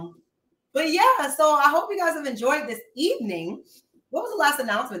 But yeah, so I hope you guys have enjoyed this evening. What was the last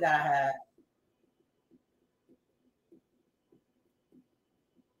announcement that I had?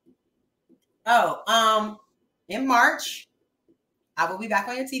 Oh, in March, I will be back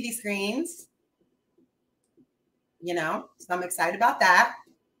on your TV screens. You know, so I'm excited about that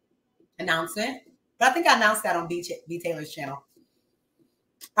announcement. But I think I announced that on B Taylor's channel.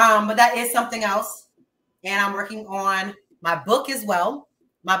 But that is something else. And I'm working on my book as well.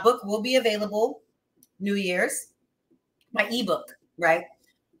 My book will be available New Year's. My ebook, right?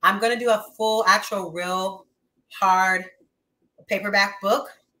 I'm going to do a full, actual, real hard paperback book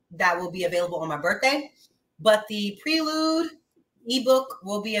that will be available on my birthday. But the prelude ebook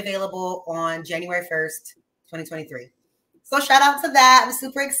will be available on January 1st, 2023. So shout out to that. I'm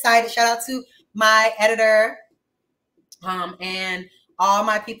super excited. Shout out to my editor and all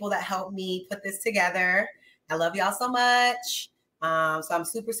my people that helped me put this together. I love y'all so much. So I'm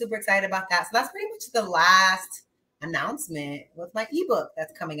super, super excited about that. So that's pretty much the last announcement with my ebook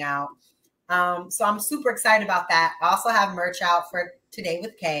that's coming out. So I'm super excited about that. I also have merch out for Today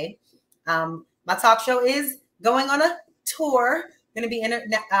with Kay. My talk show is going on a tour. I'm going to be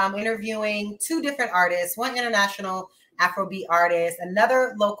interviewing 2 different artists, one international Afrobeat artist,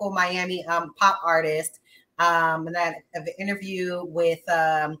 another local Miami pop artist, and then an interview with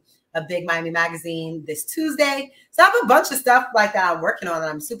a big Miami magazine this Tuesday. So I have a bunch of stuff like that I'm working on that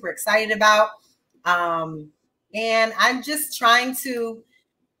I'm super excited about. And I'm just trying to,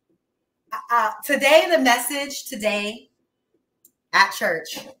 the message today at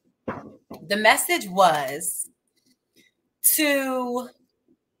church, the message was to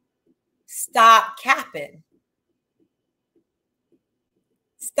stop capping.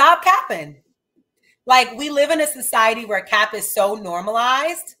 Stop capping. Like, we live in a society where cap is so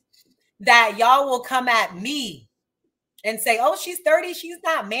normalized that y'all will come at me and say, oh, she's 30, she's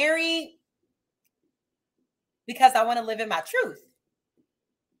not married, because I want to live in my truth.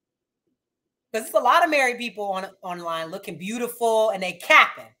 Because there's a lot of married people online looking beautiful and they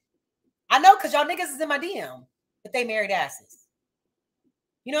capping. I know, because y'all niggas is in my DM, but they married asses.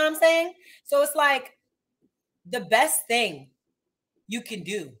 You know what I'm saying? So it's like, the best thing you can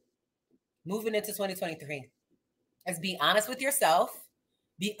do moving into 2023 is be honest with yourself,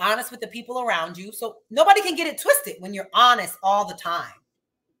 be honest with the people around you. So nobody can get it twisted when you're honest all the time.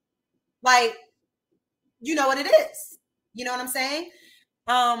 Like, you know what it is. You know what I'm saying?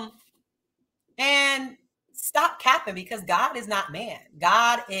 And stop capping, because God is not man.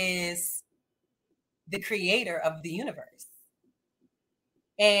 God is the creator of the universe.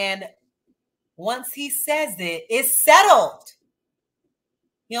 And once he says it, it's settled.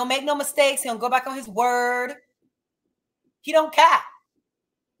 He don't make no mistakes. He don't go back on his word. He don't cap.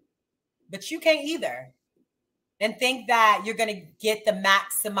 But you can't either. And think that you're going to get the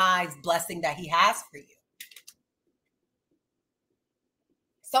maximized blessing that he has for you.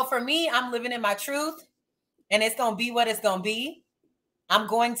 So for me, I'm living in my truth, and it's going to be what it's going to be. I'm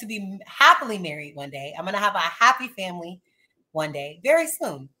going to be happily married one day. I'm going to have a happy family one day, very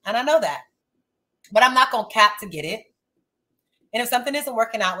soon. And I know that. But I'm not going to cap to get it. And if something isn't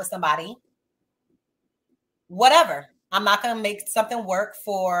working out with somebody, whatever. I'm not going to make something work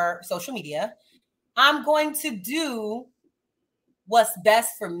for social media. I'm going to do what's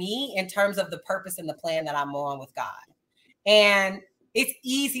best for me in terms of the purpose and the plan that I'm on with God. And it's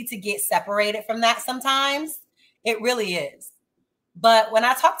easy to get separated from that sometimes. It really is. But when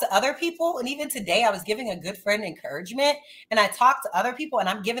I talk to other people, and even today, I was giving a good friend encouragement, and I talk to other people and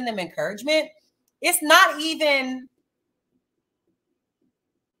I'm giving them encouragement. It's not even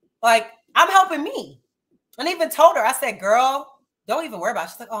like, I'm helping me. And I even told her, I said, girl, don't even worry about it.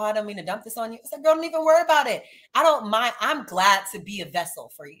 She's like, oh, I don't mean to dump this on you. I said, girl, don't even worry about it. I don't mind. I'm glad to be a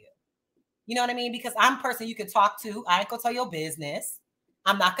vessel for you. You know what I mean? Because I'm a person you can talk to. I ain't gonna tell your business.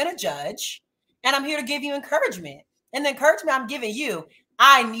 I'm not gonna judge. And I'm here to give you encouragement. And the encouragement I'm giving you,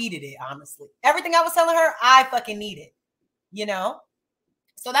 I needed it, honestly. Everything I was telling her, I fucking needed, you know?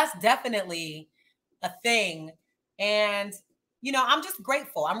 So that's definitely a thing. And, you know, I'm just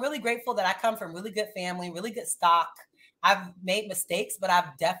grateful. I'm really grateful that I come from really good family, really good stock. I've made mistakes, but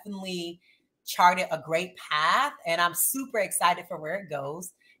I've definitely charted a great path. And I'm super excited for where it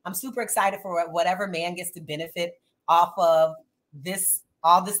goes. I'm super excited for whatever man gets to benefit off of this,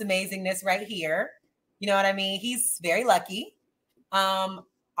 all this amazingness right here. You know what I mean? He's very lucky.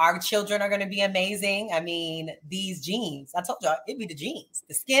 Our children are going to be amazing. I mean, these genes, I told y'all, it'd be the genes,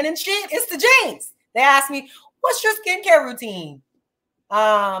 the skin and shit. It's the genes. They asked me, what's your skincare routine?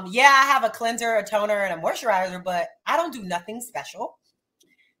 Yeah, I have a cleanser, a toner, and a moisturizer, but I don't do nothing special.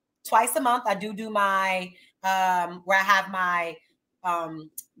 Twice a month, I do my, where I have my, I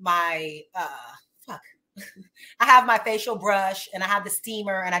have my facial brush, and I have the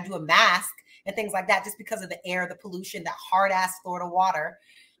steamer, and I do a mask and things like that, just because of the air, the pollution, that hard ass Florida water,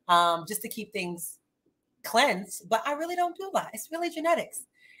 just to keep things cleansed. But I really don't do a lot. It's really genetics.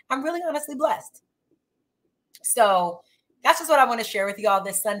 I'm really honestly blessed. So that's just what I want to share with y'all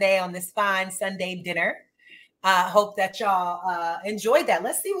this Sunday on this fine Sunday dinner. Hope that y'all enjoyed that.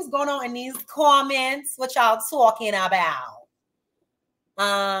 Let's see what's going on in these comments. What y'all talking about?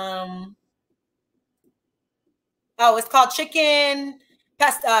 Oh, it's called chicken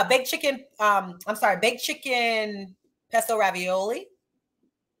pesto, baked chicken. I'm sorry, baked chicken pesto ravioli.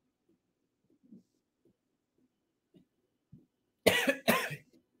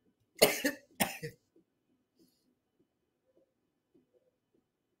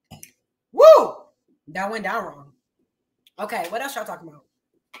 Woo! That went down wrong. Okay, what else y'all talking about?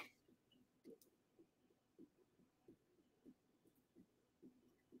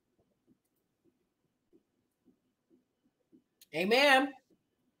 Amen.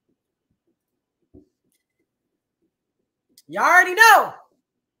 Y'all already know.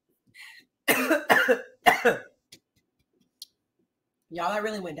 Y'all, that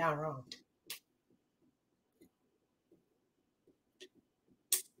really went down wrong.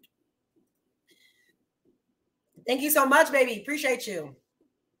 Thank you so much, baby. Appreciate you.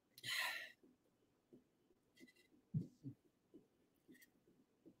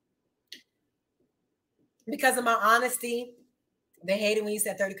 Because of my honesty, they hate it when you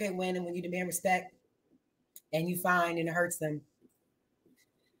said 30 can't win, and when you demand respect and you find and it hurts them.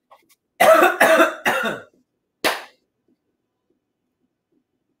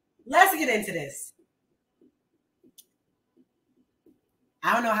 Let's get into this.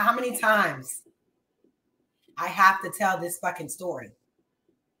 I don't know how many times I have to tell this fucking story.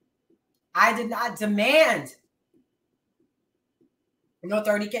 I did not demand no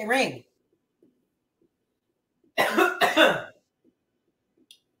 30K ring. I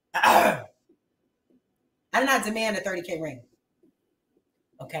did not demand a 30K ring.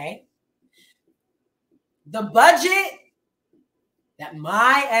 Okay? The budget that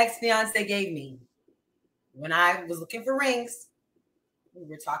my ex-fiance gave me when I was looking for rings, we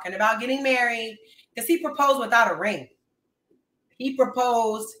were talking about getting married, because he proposed without a ring. He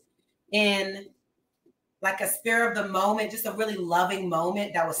proposed in like a spur of the moment, just a really loving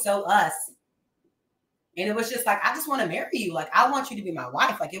moment that was so us. And it was just like, I just want to marry you. Like, I want you to be my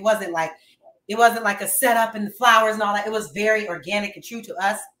wife. Like, it wasn't like a setup and the flowers and all that. It was very organic and true to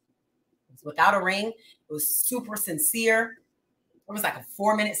us. It was without a ring. It was super sincere. It was like a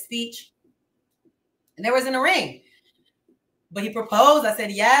 4-minute speech. And there wasn't a ring. But he proposed. I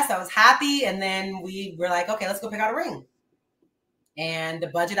said yes. I was happy. And then we were like, okay, let's go pick out a ring. And the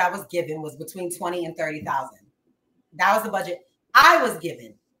budget I was given was between $20,000 and $30,000. That was the budget I was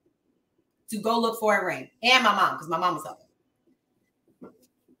given to go look for a ring. And my mom, because my mom was helping.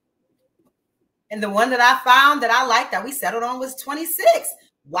 And the one that I found that I liked that we settled on was 26.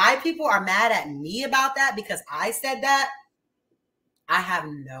 Why people are mad at me about that because I said that, I have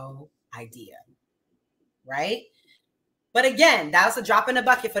no idea. Right? But again, that was a drop in the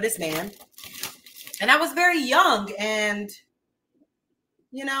bucket for this man. And I was very young and,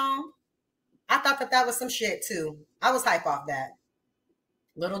 you know, I thought that was some shit too. I was hype off that.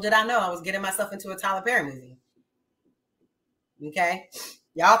 Little did I know I was getting myself into a Tyler Perry movie. Okay?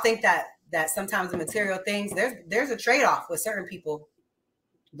 Y'all think that sometimes the material things, there's a trade-off with certain people.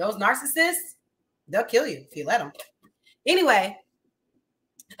 Those narcissists, they'll kill you if you let them. Anyway,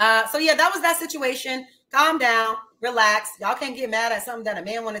 so yeah, that was that situation. Calm down, relax. Y'all can't get mad at something that a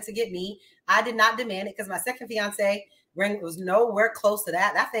man wanted to get me. I did not demand it because my second fiance ring was nowhere close to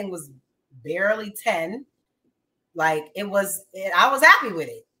that. That thing was barely 10. Like I was happy with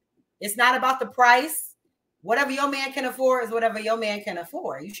it. It's not about the price. Whatever your man can afford is whatever your man can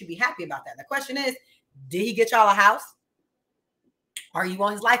afford. You should be happy about that. The question is, did he get y'all a house? Are you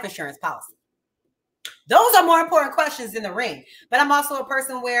on his life insurance policy? Those are more important questions than the ring. But I'm also a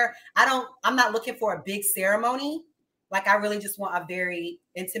person where I'm not looking for a big ceremony. Like I really just want a very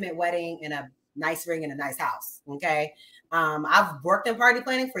intimate wedding and a nice ring and a nice house. Okay. I've worked in party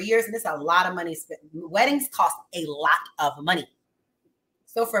planning for years and it's a lot of money. Weddings cost a lot of money.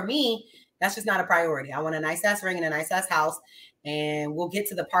 So for me, that's just not a priority. I want a nice ass ring and a nice ass house, and we'll get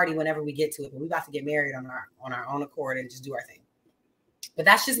to the party whenever we get to it. But we about to get married on our own accord and just do our thing. But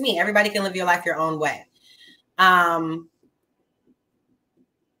that's just me. Everybody can live your life your own way.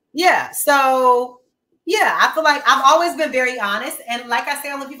 Yeah. So yeah, I feel like I've always been very honest. And like I say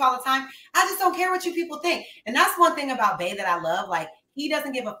on the people all the time, I just don't care what you people think. And that's one thing about Bae that I love. Like, he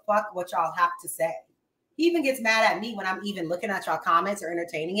doesn't give a fuck what y'all have to say. He even gets mad at me when I'm even looking at y'all comments or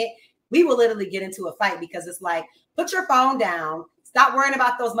entertaining it. We will literally get into a fight because it's like, put your phone down. Stop worrying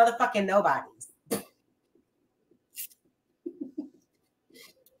about those motherfucking nobodies.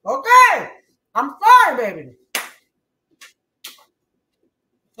 Okay. I'm sorry, baby.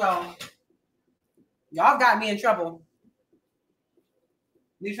 So y'all got me in trouble.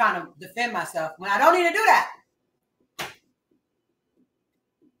 Me trying to defend myself when I don't need to do that.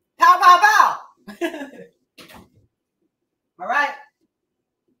 Pow, pow, pow. All right.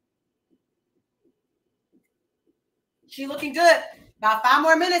 She looking good. About 5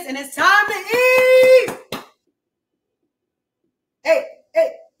 more minutes and it's time to eat. Hey,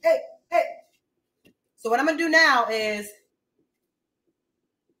 hey, hey, hey. So what I'm going to do now is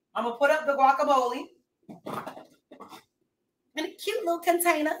I'm going to put up the guacamole in a cute little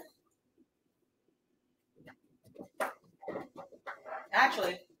container.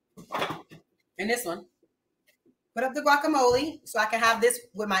 Actually, in this one, put up the guacamole so I can have this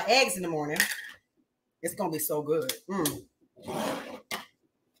with my eggs in the morning. It's going to be so good.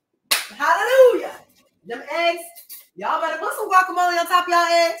 Hallelujah. Them eggs, y'all better put some guacamole on top of y'all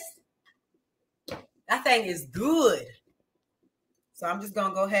eggs. That thing is good. So I'm just going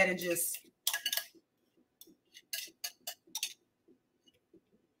to go ahead and just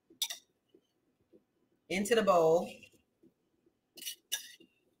into the bowl.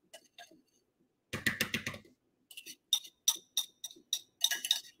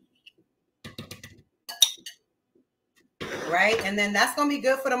 Right? And then that's going to be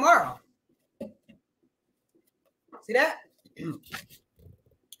good for tomorrow. See that?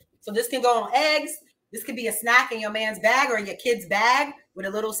 So this can go on eggs. This could be a snack in your man's bag or in your kid's bag with a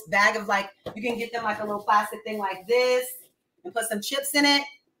little bag of like, you can get them like a little plastic thing like this. and put some chips in it,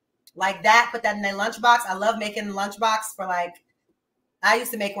 like that. Put that in their lunchbox. I love making a lunchbox for like, I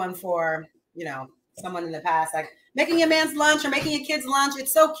used to make one for, you know, someone in the past, like making your man's lunch or making your kid's lunch.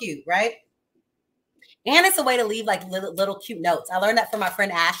 It's so cute, right? And it's a way to leave like little cute notes. I learned that from my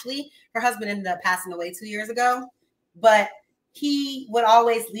friend Ashley. Her husband ended up passing away 2 years ago, but he would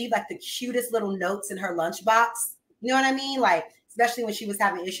always leave like the cutest little notes in her lunchbox. You know what I mean? Like, especially when she was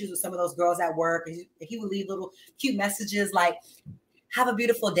having issues with some of those girls at work. He would leave little cute messages like, have a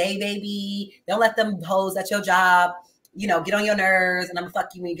beautiful day, baby. Don't let them hoes at your job, you know, get on your nerves, and I'm gonna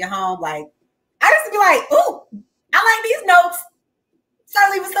fuck you when you get home. Like, I used to be like, ooh, I like these notes.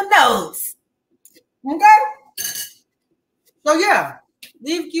 Start leaving some notes. Okay? So yeah,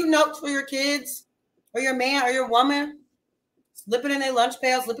 leave cute notes for your kids or your man or your woman. Slip it in their lunch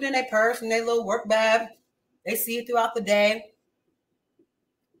pail, slip it in their purse, in their little work bag. They see it throughout the day.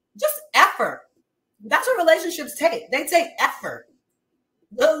 Just effort. That's what relationships take. They take effort.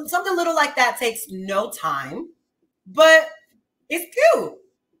 Something little like that takes no time, but it's cute.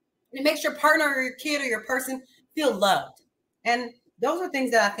 It makes your partner or your kid or your person feel loved. And those are things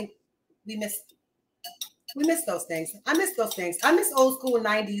that I think we miss. We miss those things. I miss those things. I miss old school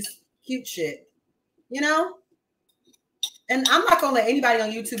 90s cute shit, you know? And I'm not going to let anybody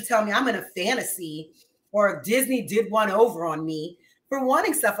on YouTube tell me I'm in a fantasy or Disney did one over on me for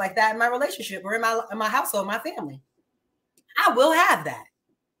wanting stuff like that in my relationship or in my household, my family. I will have that.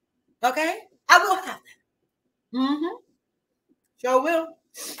 Okay? I will have that. Mm-hmm. Sure will.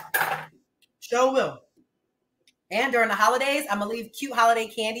 Sure will. And during the holidays, I'm going to leave cute holiday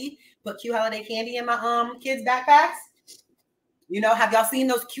candy. Put cute holiday candy in my kids' backpacks. You know, have y'all seen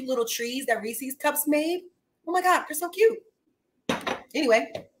those cute little trees that Reese's Cups made? Oh my God, they're so cute.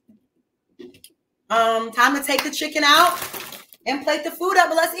 Anyway, time to take the chicken out and plate the food up,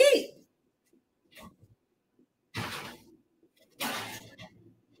 but let's eat.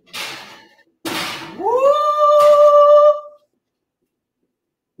 Woo!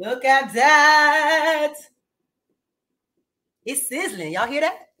 Look at that. It's sizzling. Y'all hear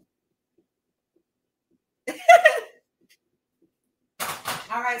that?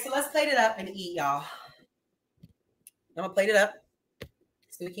 All right, so let's plate it up and eat, y'all. I'm gonna plate it up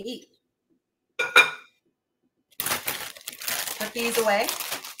so we can eat. Put these away.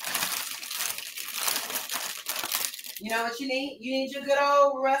 You know what you need? You need your good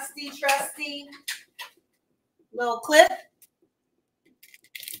old rusty, trusty little clip.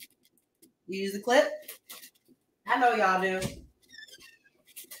 You use the clip. I know y'all do.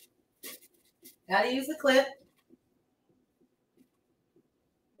 Gotta use the clip.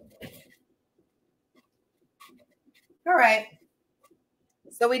 All right.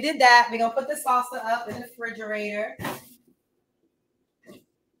 So we did that. We're gonna put the salsa up in the refrigerator.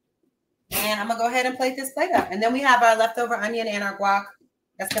 And I'm gonna go ahead and plate this plate up. And then we have our leftover onion and our guac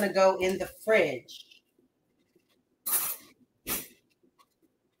that's gonna go in the fridge.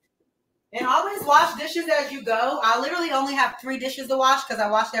 And always wash dishes as you go. I literally only have 3 dishes to wash because I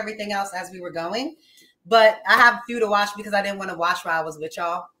washed everything else as we were going. But I have a few to wash because I didn't want to wash while I was with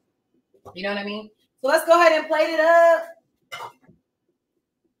y'all. You know what I mean? So let's go ahead and plate it up.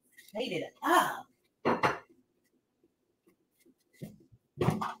 Plate it up.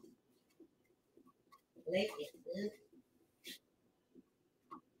 Plate it up.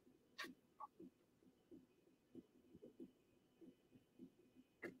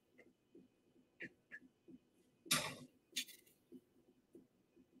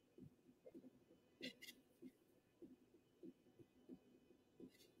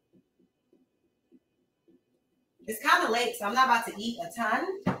 It's kind of late, so I'm not about to eat a ton,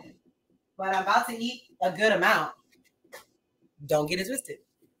 but I'm about to eat a good amount. Don't get it twisted.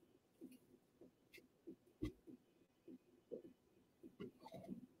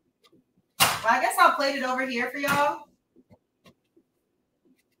 Well, I guess I'll plate it over here for y'all.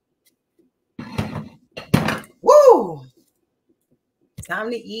 Woo!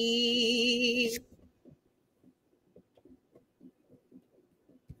 Time to eat.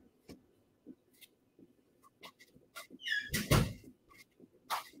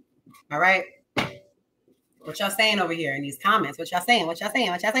 All right. What y'all saying over here in these comments? What y'all saying? What y'all saying?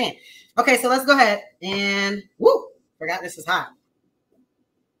 What y'all saying? Okay, so let's go ahead and woo! Forgot this is hot.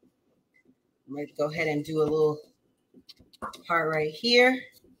 I'm going to go ahead and do a little part right here.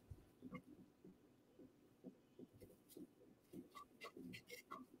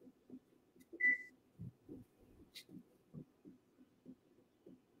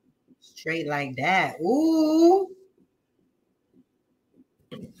 Straight like that. Ooh.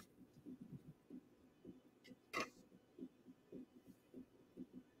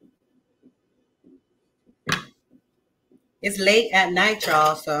 It's late at night,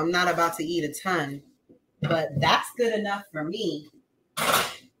 y'all, so I'm not about to eat a ton. But that's good enough for me.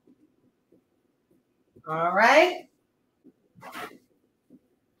 All right.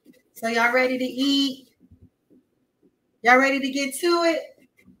 So y'all ready to eat? Y'all ready to get to it?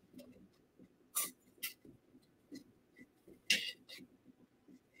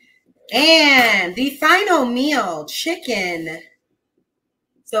 And the final meal, chicken.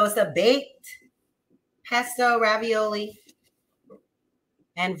 So it's a baked pesto ravioli.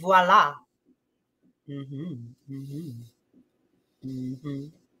 And voila. Mm-hmm. Mm-hmm. Mm-hmm.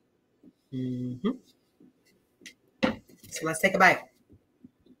 Mm-hmm. So let's take a bite.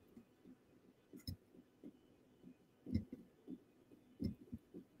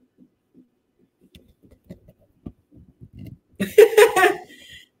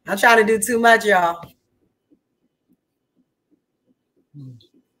 I'm trying to do too much, y'all.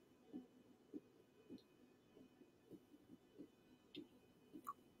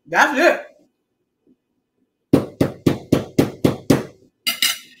 That's it.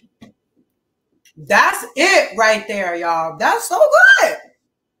 That's it right there, y'all. That's so good.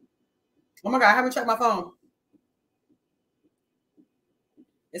 Oh my God, I haven't checked my phone.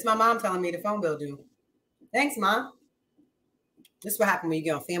 It's my mom telling me the phone bill due. Thanks, Mom. This is what happens when you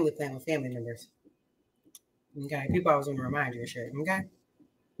get on family plan with family members. Okay, people always want to remind you of shit. Okay,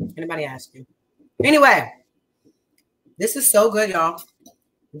 anybody ask you? Anyway, this is so good, y'all.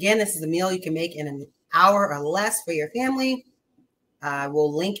 Again, this is a meal you can make in an hour or less for your family. I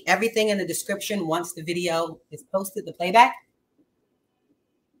will link everything in the description once the video is posted, the playback.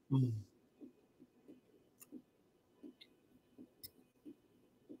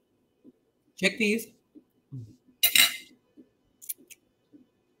 Chickpeas.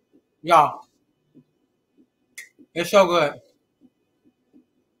 Y'all, it's so good.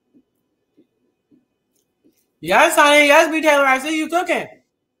 Yes, honey. Yes, B. Taylor. I see you cooking.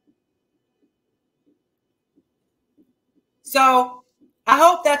 So I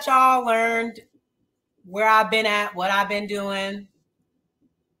hope that y'all learned where I've been at, what I've been doing,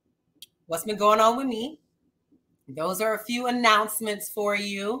 what's been going on with me. Those are a few announcements for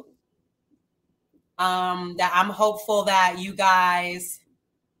you that I'm hopeful that you guys,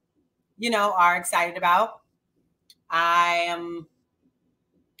 are excited about. I am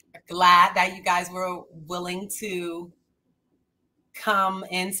glad that you guys were willing to come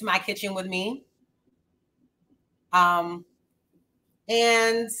into my kitchen with me and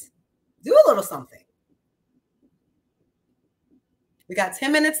do a little something. We got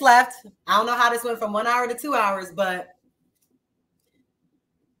 10 minutes left. I don't know how this went from 1 hour to 2 hours, but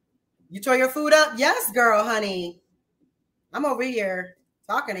you tore your food up? Yes, girl, honey. I'm over here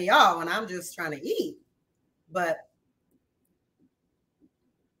talking to y'all when I'm just trying to eat. But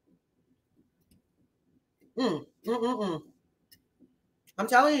I'm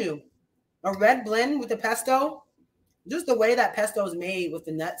telling you, a red blend with the pesto, just the way that pesto is made with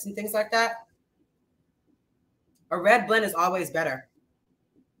the nuts and things like that, a red blend is always better.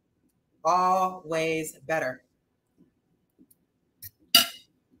 Always better.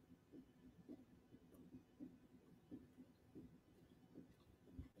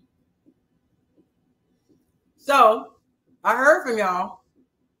 So I heard from y'all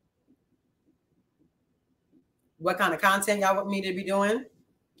what kind of content y'all want me to be doing.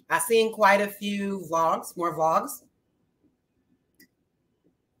 I've seen quite a few vlogs, more vlogs,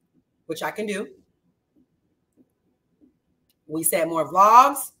 which I can do. We said more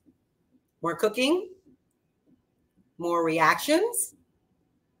vlogs, more cooking, more reactions.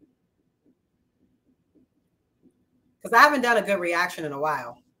 Because I haven't done a good reaction in a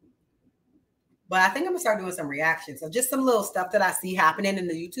while. But I think I'm going to start doing some reactions of just some little stuff that I see happening in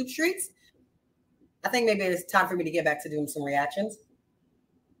the YouTube streets. I think maybe it's time for me to get back to doing some reactions.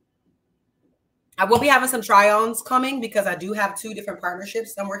 I will be having some try-ons coming because I do have 2 different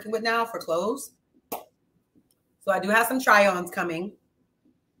partnerships I'm working with now for clothes. So I do have some try-ons coming.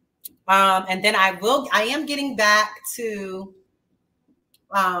 And then I am getting back to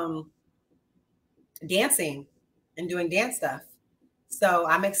dancing and doing dance stuff. So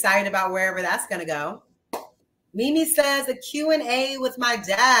I'm excited about wherever that's going to go. Mimi says a Q&A with my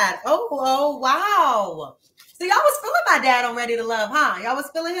dad. Oh, wow. So y'all was feeling my dad on Ready to Love, huh? Y'all was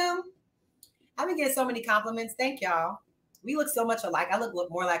feeling him? I've been getting so many compliments. Thank y'all. We look so much alike. I look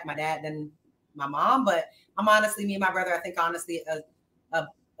more like my dad than my mom, but I'm honestly, me and my brother, I think honestly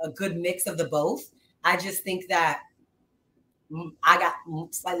a good mix of the both. I just think that I got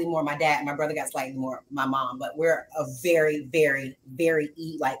slightly more my dad. My brother got slightly more my mom, but we're a very, very, very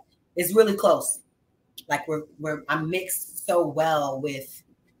like it's really close. Like I'm mixed so well with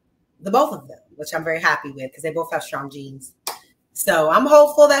the both of them, which I'm very happy with because they both have strong genes. So I'm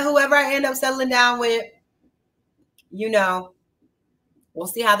hopeful that whoever I end up settling down with, you know, we'll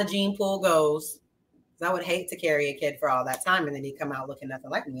see how the gene pool goes. I would hate to carry a kid for all that time and then he come out looking nothing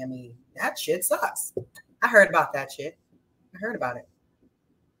like me. I mean, that shit sucks. I heard about that shit. I heard about it.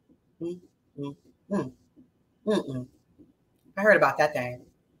 I heard about that thing.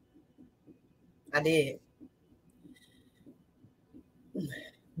 I did.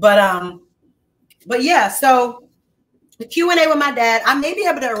 But yeah, so the Q&A with my dad, I may be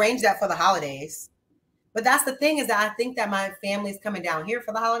able to arrange that for the holidays. But that's the thing, is that I think that my family's coming down here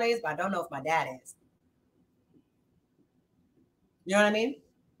for the holidays, but I don't know if my dad is. You know what I mean?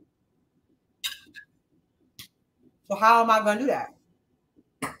 So how am I going to do that?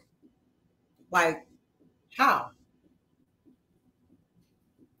 Like, how?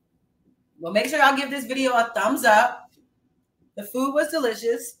 Well, make sure y'all give this video a thumbs up. The food was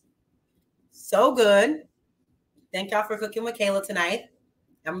delicious. So good. Thank y'all for cooking with Kayla tonight.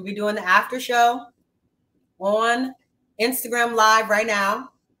 I'm going to be doing the after show on Instagram Live right now.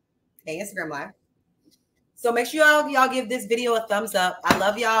 Hey, Instagram Live. So make sure y'all give this video a thumbs up. I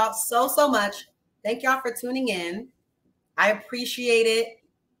love y'all so, so much. Thank y'all for tuning in. I appreciate it.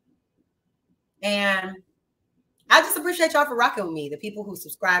 And I just appreciate y'all for rocking with me. The people who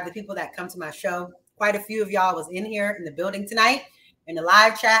subscribe, the people that come to my show. Quite a few of y'all was in here in the building tonight, in the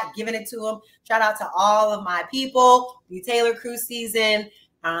live chat, giving it to them. Shout out to all of my people. The Taylor Cruise season.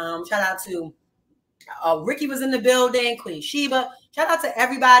 Shout out to Ricky was in the building. Queen Sheba. Shout out to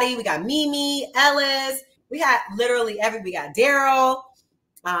everybody. We got Mimi, Ellis. We had literally we got Daryl.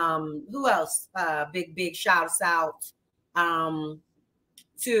 Who else? Big shouts out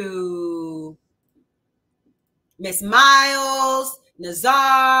to Miss Miles,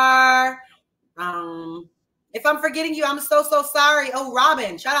 Nazar. If I'm forgetting you, I'm so sorry. Oh,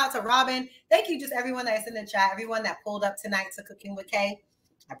 Robin. Shout out to Robin. Thank you, just everyone that's in the chat, everyone that pulled up tonight to Cooking with Kay.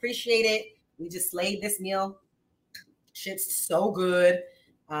 I appreciate it. We just slayed this meal. Shit's so good.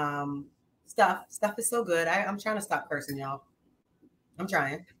 Stuff is so good. I'm trying to stop cursing, y'all. I'm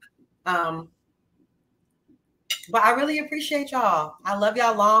trying. But I really appreciate y'all. I love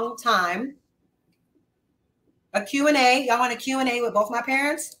y'all long time. A Q&A. Y'all want a Q&A with both my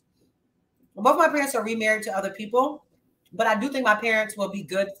parents? Well, both my parents are remarried to other people, but I do think my parents will be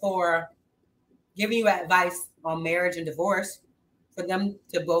good for giving you advice on marriage and divorce, for them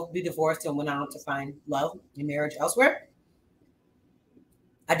to both be divorced and went on to find love and marriage elsewhere.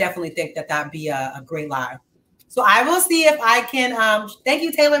 I definitely think that that'd be a great live. So I will see if I can, thank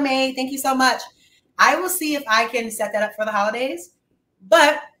you, Taylor May. Thank you so much. I will see if I can set that up for the holidays,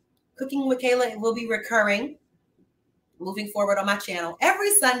 but Cooking with Kayla will be recurring moving forward on my channel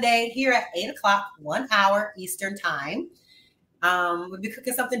every Sunday here at 8 o'clock, 1 hour Eastern time. We'll be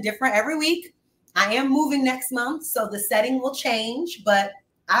cooking something different every week. I am moving next month, so the setting will change, but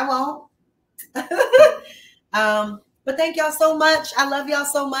I won't. But thank y'all so much. I love y'all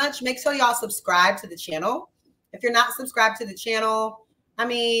so much. Make sure y'all subscribe to the channel. If you're not subscribed to the channel, I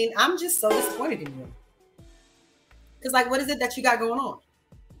mean, I'm just so disappointed in you. Because, like, what is it that you got going on?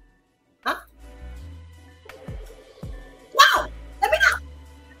 Huh? Wow, let me know.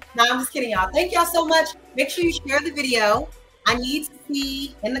 No, I'm just kidding, y'all. Thank y'all so much. Make sure you share the video. I need to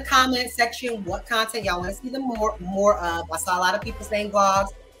see in the comment section what content y'all want to see more of. I saw a lot of people saying vlogs,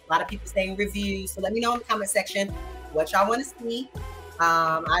 a lot of people saying reviews. So let me know in the comment section what y'all want to see.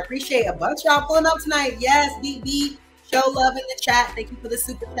 I appreciate a bunch of y'all pulling up tonight. Yes, beat. Show love in the chat. Thank you for the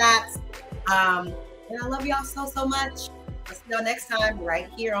super chats. And I love y'all so, so much. I'll see y'all next time right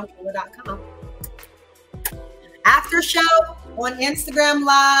here on Kayla.com. After show on Instagram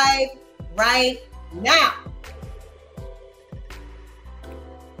Live right now.